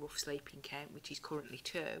annual rough sleeping count, which is currently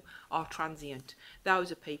 2, are transient.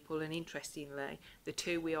 Those are people, and interestingly, the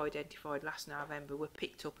 2 we identified last November were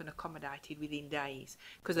picked up and accommodated within days,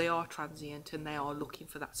 because they are transient and they are looking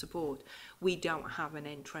for that support. We don't have an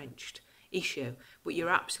entrenched issue, but you're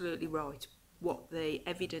absolutely right. What the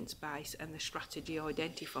evidence base and the strategy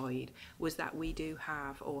identified was that we do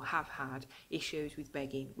have or have had issues with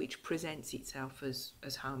begging, which presents itself as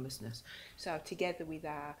homelessness. So together with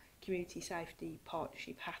our community safety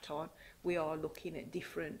partnership hat on, we are looking at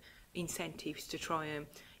different incentives to try and,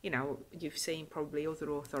 you know, you've seen probably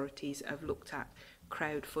other authorities have looked at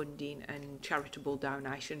crowdfunding and charitable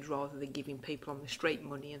donations rather than giving people on the street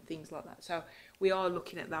money and things like that. So we are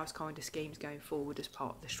looking at those kind of schemes going forward as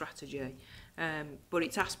part of the strategy. But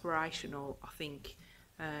it's aspirational, I think,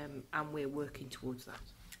 and we're working towards that.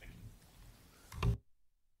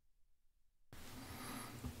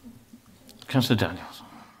 Councillor Daniels.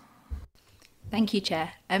 Thank you,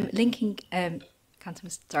 Chair. Linking, Ms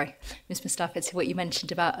Mustafa, to what you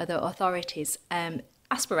mentioned about other authorities,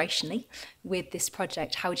 aspirationally, with this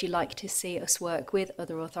project, how would you like to see us work with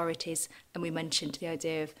other authorities? And we mentioned the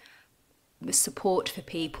idea of support for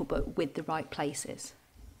people, but with the right places.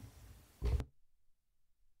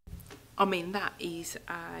 I mean, that is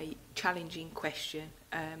a challenging question.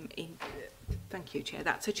 Thank you, Chair.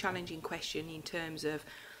 That's a challenging question in terms of,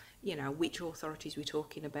 you know, which authorities we're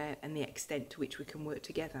talking about and the extent to which we can work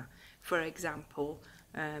together. For example,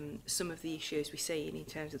 some of the issues we're seeing in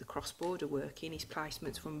terms of the cross-border working is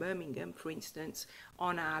placements from Birmingham, for instance,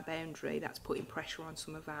 on our boundary. That's putting pressure on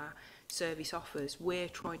some of our service offers. We're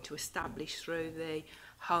trying to establish through the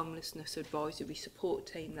homelessness advisory support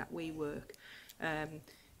team that we work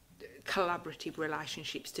collaborative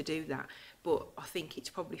relationships to do that. But I think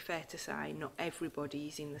it's probably fair to say not everybody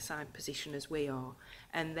is in the same position as we are,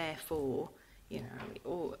 and therefore, you know,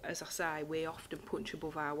 or as I say, we often punch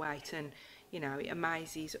above our weight, and you know, it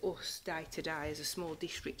amazes us day to day as a small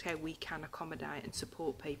district how we can accommodate and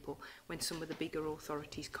support people when some of the bigger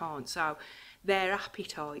authorities can't. So their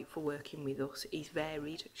appetite for working with us is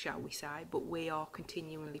varied, shall we say, but we are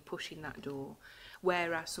continually pushing that door.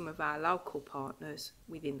 Whereas some of our local partners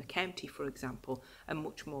within the county, for example, are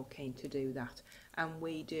much more keen to do that. And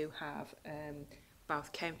we do have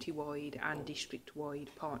both county-wide and district-wide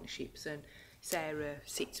partnerships, and Sarah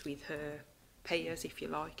sits with her peers, if you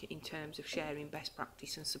like, in terms of sharing best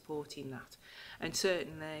practice and supporting that. And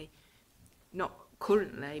certainly, not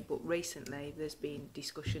currently, but recently, there's been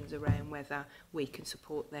discussions around whether we can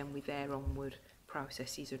support them with their onward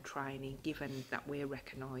processes and training, given that we're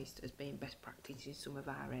recognised as being best practice in some of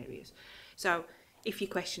our areas. So if your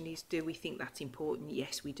question is, do we think that's important?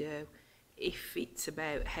 Yes, we do. If it's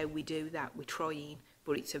about how we do that, we're trying,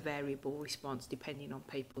 but it's a variable response depending on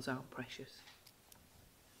people's own pressures.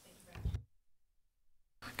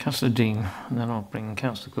 Councillor Dean, and then I'll bring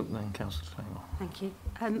Councillor Cook and then Councillor Taylor. Thank you.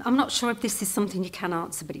 I'm not sure if this is something you can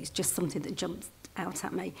answer, but it's just something that jumps out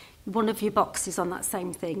at me. One of your boxes on that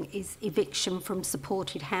same thing is eviction from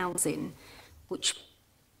supported housing, which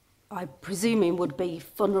I presuming would be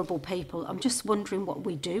vulnerable people. I'm just wondering what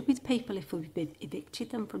we do with people if we've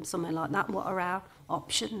evicted them from somewhere like that. What are our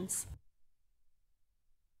options?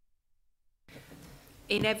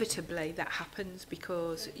 inevitably that happens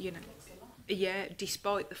because, you know, yeah,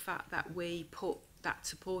 despite the fact that we put that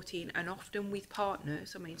support in, and often with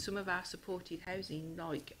partners. I mean, some of our supported housing,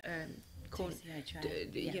 like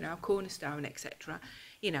you know, Cornerstone, etc.,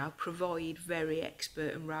 you know, provide very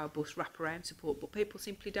expert and robust wraparound support, but people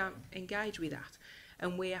simply don't engage with that,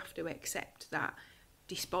 and we have to accept that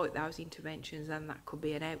despite those interventions, and that could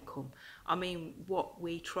be an outcome. I mean, what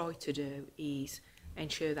we try to do is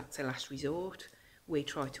ensure that's a last resort. We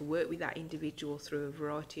try to work with that individual through a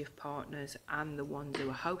variety of partners and the ones who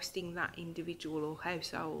are hosting that individual or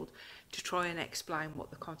household to try and explain what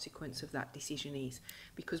the consequence of that decision is.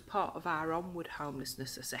 Because part of our onward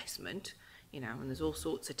homelessness assessment, you know, and there's all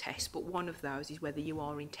sorts of tests, but one of those is whether you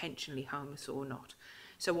are intentionally homeless or not.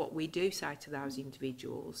 So what we do say to those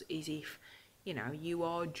individuals is, if, you know, you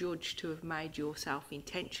are judged to have made yourself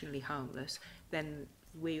intentionally homeless, then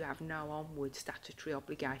we have no onward statutory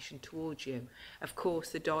obligation towards you. Of course,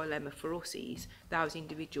 the dilemma for us is those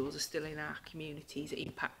individuals are still in our communities,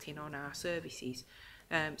 impacting on our services.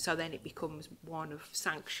 So then it becomes one of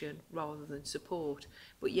sanction rather than support.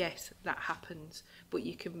 But yes, that happens. But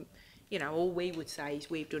you can, you know, all we would say is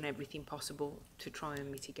we've done everything possible to try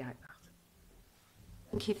and mitigate that.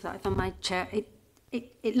 Thank you for that. If I may, Chair,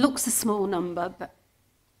 it looks a small number, but,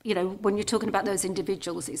 you know, when you're talking about those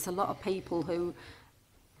individuals, it's a lot of people who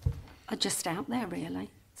are just out there, really.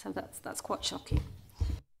 So that's quite shocking.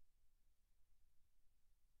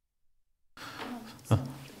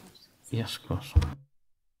 Yes, of course.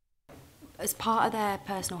 As part of their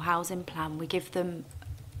personal housing plan, we give them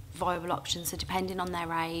viable options. So depending on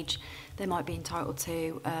their age, they might be entitled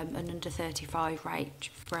to an under 35 rate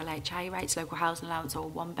for LHA rates, local housing allowance, or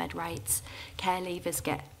one bed rates. Care leavers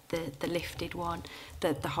get the lifted one,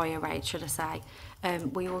 the higher rate, should I say.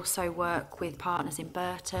 We also work with partners in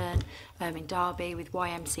Burton, in Derby, with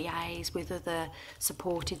YMCAs, with other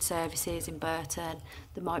supported services in Burton.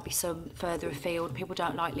 There might be some further afield. People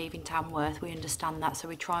don't like leaving Tamworth, we understand that, so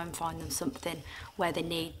we try and find them something where they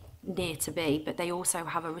need near to be, but they also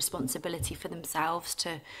have a responsibility for themselves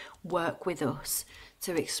to work with us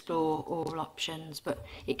to explore all options. But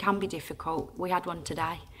it can be difficult. We had one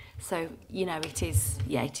today, so you know, it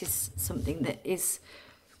is something that is,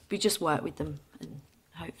 we just work with them and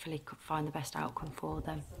hopefully could find the best outcome for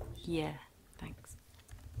them. Yeah, thanks.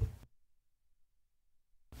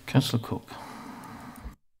 Councillor Cook.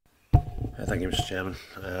 Thank you, Mr.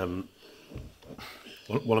 Chairman.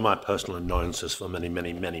 One of my personal annoyances for many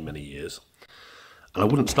years, and I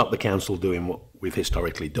wouldn't stop the council doing what we've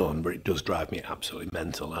historically done, but it does drive me absolutely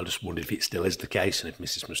mental. I just wonder if it still is the case, and if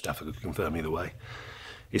Mrs. Mustafa could confirm either way.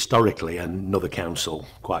 Historically, another council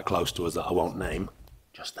quite close to us that I won't name,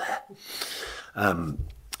 just there,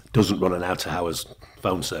 doesn't run an out-of-hours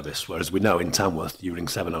phone service, whereas we know in Tamworth you ring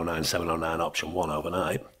 709 option 1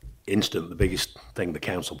 overnight. Instant, the biggest thing the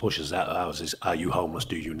council pushes out of ours is, are you homeless,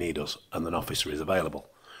 do you need us, and an officer is available.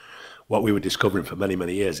 What we were discovering for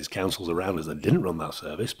many years is councils around us that didn't run that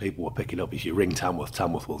service. People were picking up, if you ring Tamworth,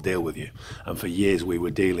 Tamworth will deal with you. And for years we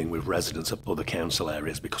were dealing with residents of other council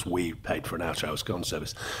areas because we paid for an out-of-hours phone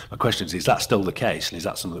service. My question is that still the case, and is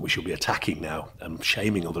that something that we should be attacking now and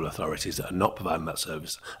shaming other authorities that are not providing that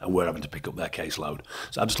service and we're having to pick up their caseload?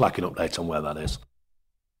 So I'd just like an update on where that is.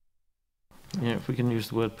 Yeah, if we can use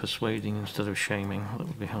the word persuading instead of shaming, that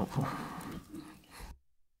would be helpful.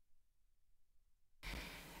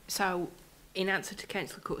 So, in answer to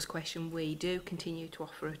Councillor Cook's question, we do continue to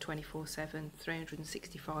offer a 24/7,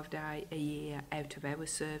 365-day a year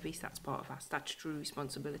out-of-hours service. That's part of our statutory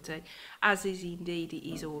responsibility, as is indeed it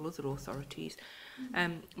is all other authorities.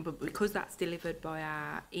 But because that's delivered by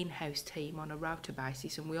our in-house team on a rota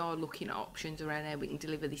basis, and we are looking at options around how we can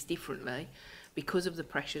deliver this differently, because of the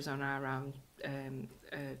pressures on our own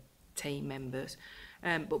team members.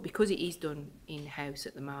 But because it is done in-house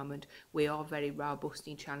at the moment, we are very robust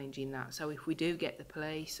in challenging that. So if we do get the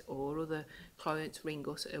police or other clients ring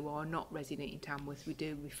us who are not resident in Tamworth, we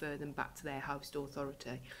do refer them back to their host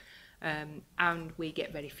authority. And we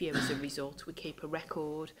get very few as a result. We keep a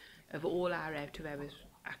record of all our out-of-hours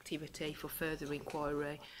activity for further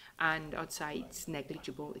inquiry, and I'd say it's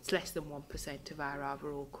negligible. It's less than 1% of our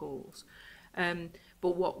overall calls.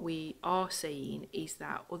 But what we are seeing is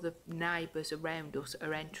that other neighbours around us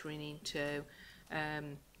are entering into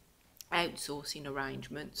outsourcing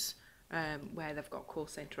arrangements where they've got call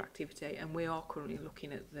centre activity, and we are currently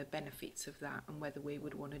looking at the benefits of that and whether we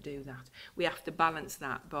would want to do that. We have to balance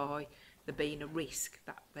that by there being a risk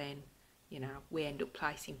that then, you know, we end up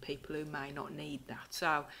placing people who may not need that.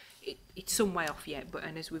 So it's some way off yet,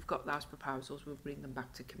 and as we've got those proposals, we'll bring them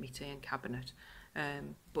back to committee and cabinet.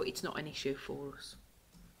 But it's not an issue for us.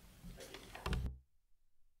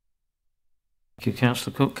 Thank you,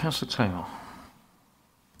 Councillor Cook. Councillor Claymore.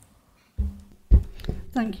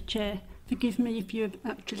 Thank you, Chair. Forgive me if you've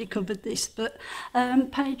actually covered this, but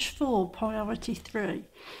page 4, priority 3,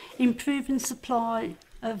 improving supply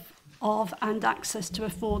of and access to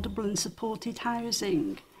affordable and supported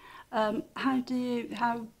housing. How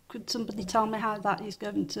could somebody tell me how that is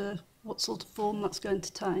going to, what sort of form that's going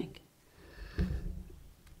to take?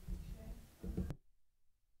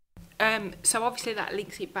 So obviously that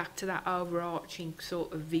links it back to that overarching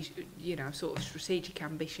sort of vision, sort of strategic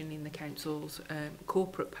ambition in the council's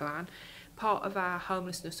corporate plan. Part of our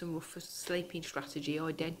homelessness and rough sleeping strategy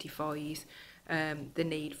identifies the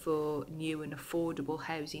need for new and affordable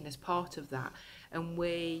housing as part of that,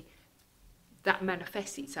 and that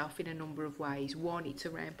manifests itself in a number of ways. One, it's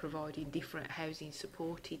around providing different housing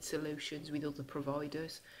supported solutions with other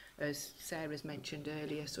providers, as Sarah's mentioned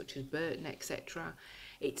earlier, such as Burton, etc.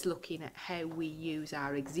 It's looking at how we use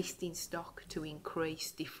our existing stock to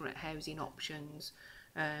increase different housing options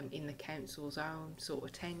in the council's own sort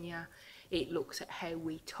of tenure. It looks at how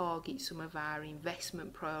we target some of our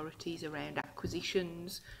investment priorities around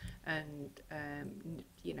acquisitions and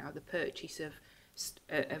the purchase of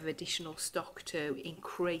additional stock to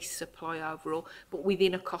increase supply overall, but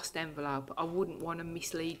within a cost envelope. I wouldn't want to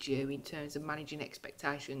mislead you in terms of managing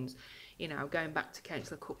expectations. Going back to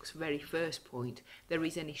Councillor Cook's very first point, there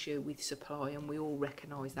is an issue with supply, and we all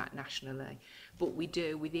recognise that nationally, but we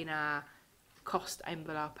do, within our cost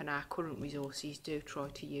envelope and our current resources, do try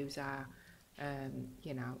to use our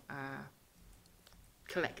our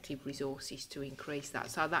collective resources to increase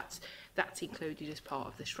that. So that's included as part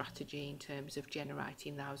of the strategy in terms of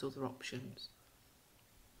generating those other options.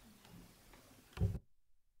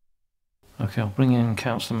 Okay, I'll bring in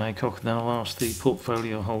Councillor Maycock, and then I'll ask the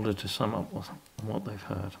portfolio holder to sum up what they've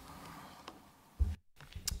heard.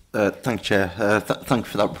 Thank you, Chair. Thank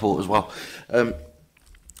you for that report as well.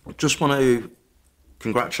 Just want to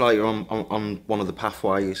congratulate you on one of the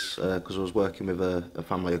pathways, because I was working with a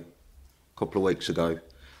family a couple of weeks ago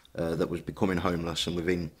that was becoming homeless, and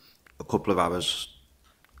within a couple of hours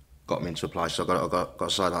got them into a place. So I got to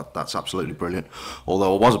say that's absolutely brilliant.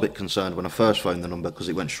 Although I was a bit concerned when I first phoned the number, because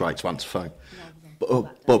it went straight to answer phone.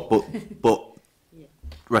 But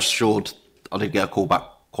rest assured, I did get a call back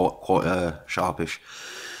quite sharpish.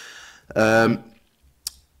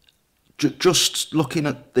 Just looking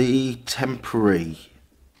at the temporary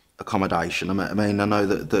accommodation, I mean, I know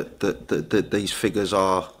that these figures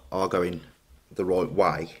are going the right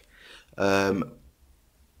way,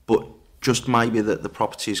 but just maybe that the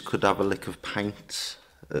properties could have a lick of paint,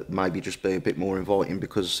 maybe just be a bit more inviting,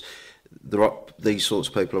 because these sorts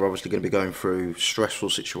of people are obviously going to be going through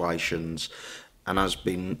stressful situations, and that's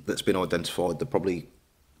been identified, they're probably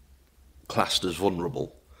classed as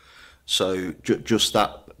vulnerable. So just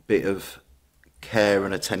that bit of care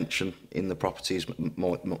and attention in the properties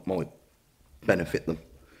might benefit them.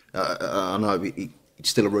 I know it's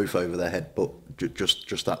still a roof over their head, but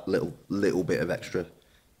just that little bit of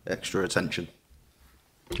extra attention.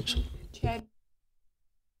 Chair,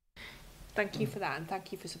 thank you for that, and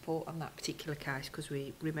thank you for support on that particular case, because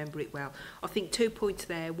we remember it well. I think 2 points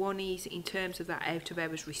there. One is in terms of that out of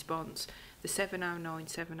hours response, the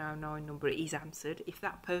 709 number is answered. If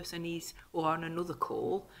that person is or on another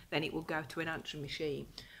call, then it will go to an answering machine.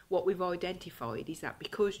 What we've identified is that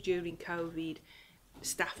because during COVID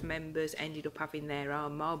staff members ended up having their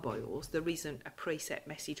own mobiles, there isn't a preset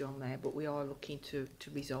message on there, but we are looking to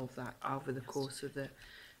resolve that over the course of the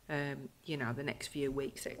the next few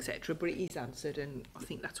weeks, etc. But it is answered, and I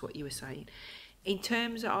think that's what you were saying. In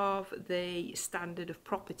terms of the standard of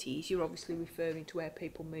properties, you're obviously referring to where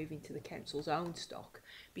people move into the council's own stock,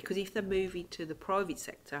 because if they're moving to the private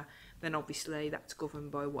sector, then obviously that's governed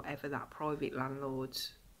by whatever that private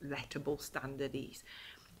landlord's lettable standard is.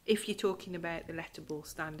 If you're talking about the lettable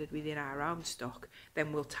standard within our own stock,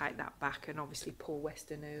 then we'll take that back, and obviously Paul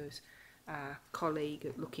Weston, who's our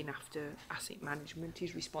colleague looking after asset management,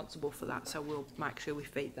 is responsible for that, so we'll make sure we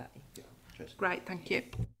feed that in. Great, thank you.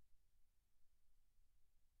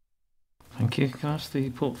 Thank you. Can I ask the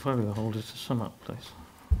portfolio holder to sum up, please?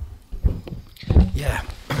 Yeah,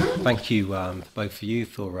 thank you both of you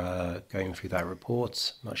for going through that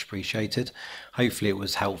report. Much appreciated. Hopefully it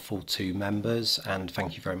was helpful to members, and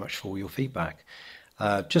thank you very much for all your feedback.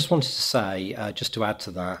 Just wanted to say, just to add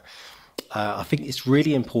to that, I think it's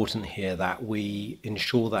really important here that we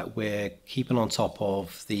ensure that we're keeping on top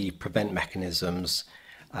of the prevent mechanisms,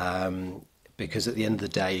 because at the end of the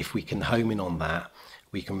day, if we can home in on that,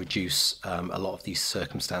 we can reduce a lot of these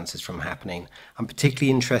circumstances from happening. I'm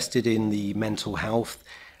particularly interested in the mental health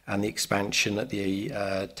and the expansion at the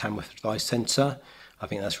Tamworth Advice Centre. I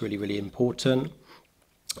think that's really, really important.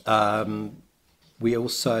 We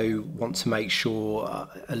also want to make sure,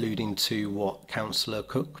 alluding to what Councillor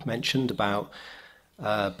Cook mentioned about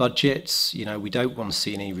budgets, you know, we don't want to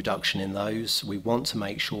see any reduction in those. We want to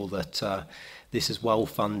make sure that this is well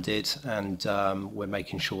funded, and we're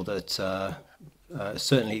making sure that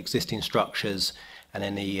certainly existing structures and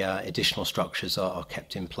any additional structures are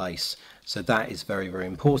kept in place. So that is very, very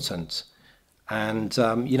important. And,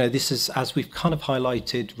 you know, this is, as we've kind of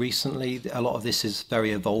highlighted recently, a lot of this is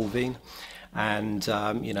very evolving. And,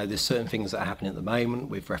 you know, there's certain things that are happening at the moment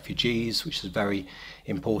with refugees, which is a very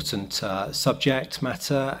important subject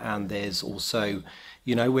matter. And there's also,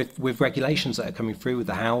 you know, with regulations that are coming through with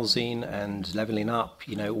the housing and levelling up,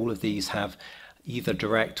 you know, all of these have either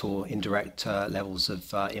direct or indirect levels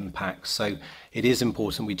of impact. So it is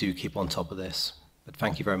important we do keep on top of this. But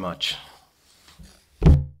thank you very much.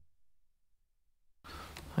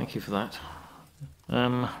 Thank you for that.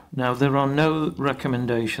 Now, there are no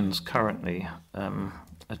recommendations currently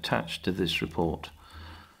attached to this report.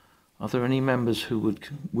 Are there any members who would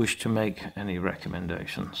wish to make any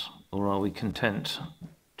recommendations, or are we content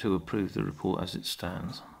to approve the report as it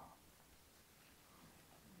stands?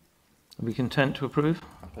 Are we content to approve?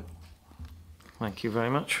 Thank you very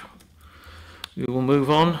much. We will move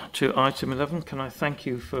on to item 11. Can I thank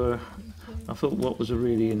you for, I thought, what was a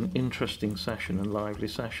really interesting session and lively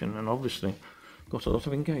session, and obviously got a lot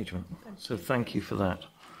of engagement. So thank you for that.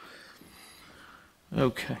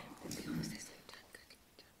 Okay.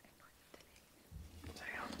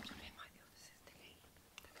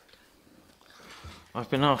 I've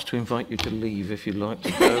been asked to invite you to leave if you'd like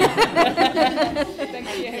to go.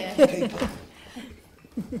 Thank you.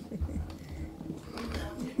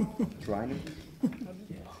 It's raining.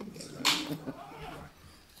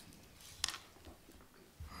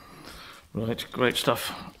 Right, great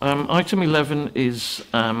stuff. Item 11 is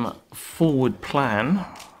forward plan,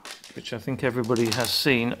 which I think everybody has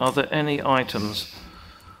seen. Are there any items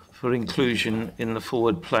for inclusion in the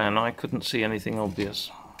forward plan? I couldn't see anything obvious.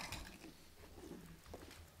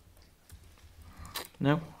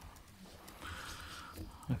 No?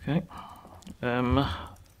 Okay.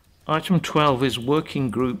 Item 12 is working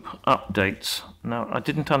group updates. Now, I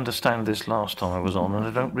didn't understand this last time I was on, and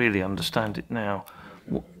I don't really understand it now.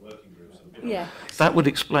 Yeah. That would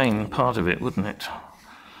explain part of it, wouldn't it?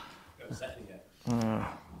 I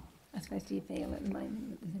suppose, do you feel at the moment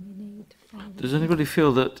that there's any need for... Does anybody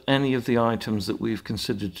feel that any of the items that we've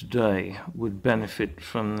considered today would benefit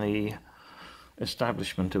from the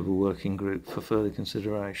establishment of a working group for further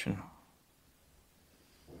consideration?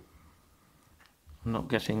 I'm not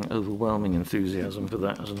getting overwhelming enthusiasm for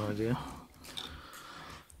that as an idea.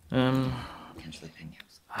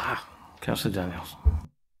 Councillor Daniels.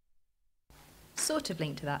 Sort of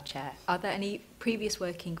linked to that, Chair, are there any previous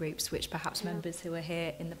working groups which perhaps members who were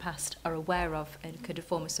here in the past are aware of and could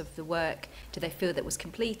inform us of the work? Do they feel that was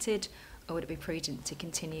completed, or would it be prudent to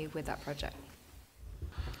continue with that project?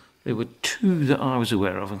 There were two that I was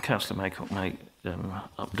aware of, and Councillor Maycock may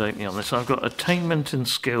update me on this. I've got attainment and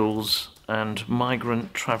skills and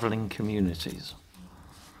migrant travelling communities.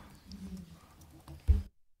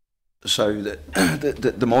 So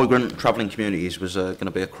the migrant travelling communities was going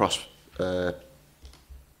to be across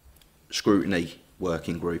Scrutiny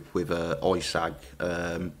working group with ISAG,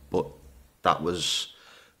 but that was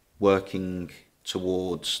working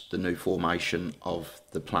towards the new formation of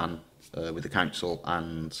the plan with the council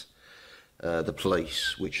and the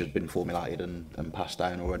police, which had been formulated and passed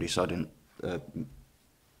down already. So I didn't,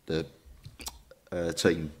 the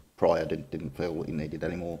team prior didn't feel it needed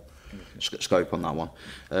any more scope on that one.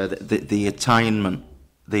 The attainment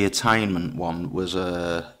one was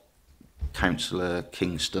Councillor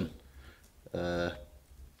Kingston, and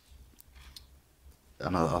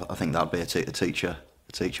I think that'd be a teacher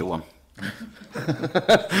one.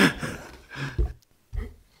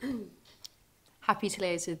 Happy to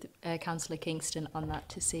liaise with Councillor Kingston on that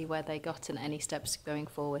to see where they got and any steps going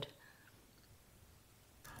forward.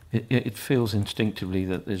 It feels instinctively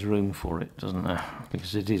that there's room for it, doesn't there?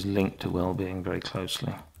 Because it is linked to wellbeing very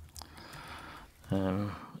closely.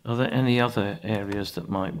 Are there any other areas that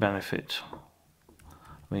might benefit?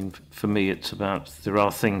 I mean, for me, it's about, there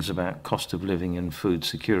are things about cost of living and food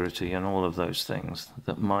security and all of those things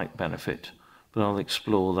that might benefit, but I'll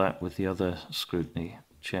explore that with the other scrutiny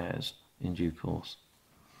chairs in due course.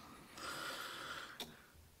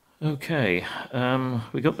 Okay,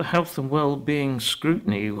 we got the health and wellbeing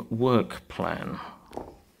scrutiny work plan.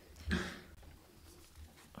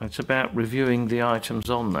 It's about reviewing the items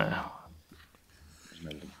on there.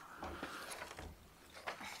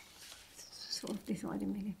 Sort of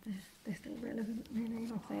deciding if they're still relevant, really.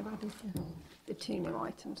 Like I say, I've added the two new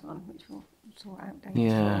items on, which will sort out data.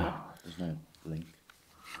 Yeah. There's no link.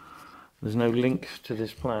 There's no link to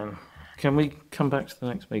this plan. Can we come back to the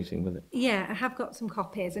next meeting with it? Yeah, I have got some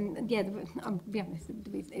copies, and yeah, I'll be honest,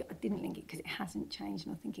 I didn't link it because it hasn't changed,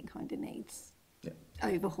 and I think it kind of needs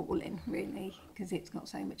overhauling, really, because it's got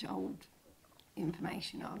so much old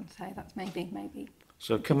information on. So that's maybe.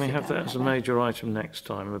 So can we have that as a major item next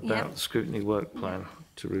time about the scrutiny work plan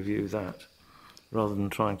to review that, rather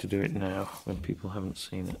than trying to do it now when people haven't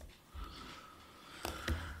seen it?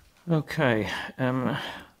 Okay.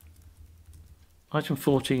 Item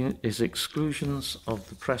 14 is exclusions of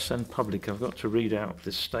the press and public. I've got to read out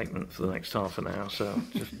this statement for the next half an hour, so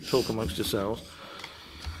just talk amongst yourselves.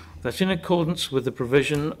 That in accordance with the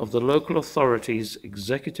provision of the local authorities'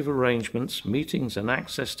 executive arrangements, meetings and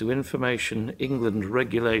access to information, England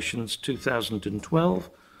Regulations 2012,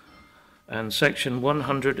 and Section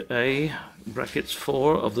 100A, brackets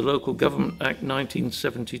 4 of the Local Government Act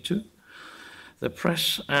 1972, the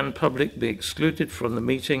press and public be excluded from the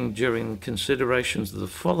meeting during considerations of the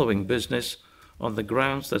following business on the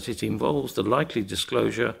grounds that it involves the likely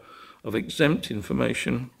disclosure of exempt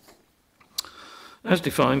information as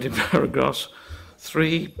defined in paragraphs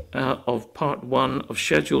 3 of Part 1 of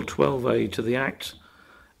Schedule 12A to the Act,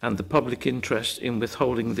 and the public interest in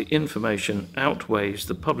withholding the information outweighs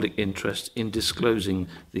the public interest in disclosing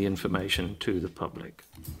the information to the public.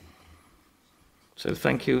 So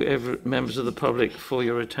thank you, members of the public, for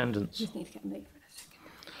your attendance. Just need to get a mover for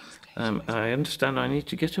a second. I understand I need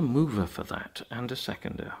to get a mover for that and a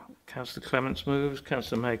seconder. Councillor Clements moves,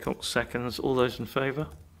 Councillor Maycock seconds. All those in favour?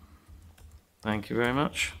 Thank you very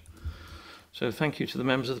much. So thank you to the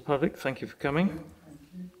members of the public. Thank you for coming.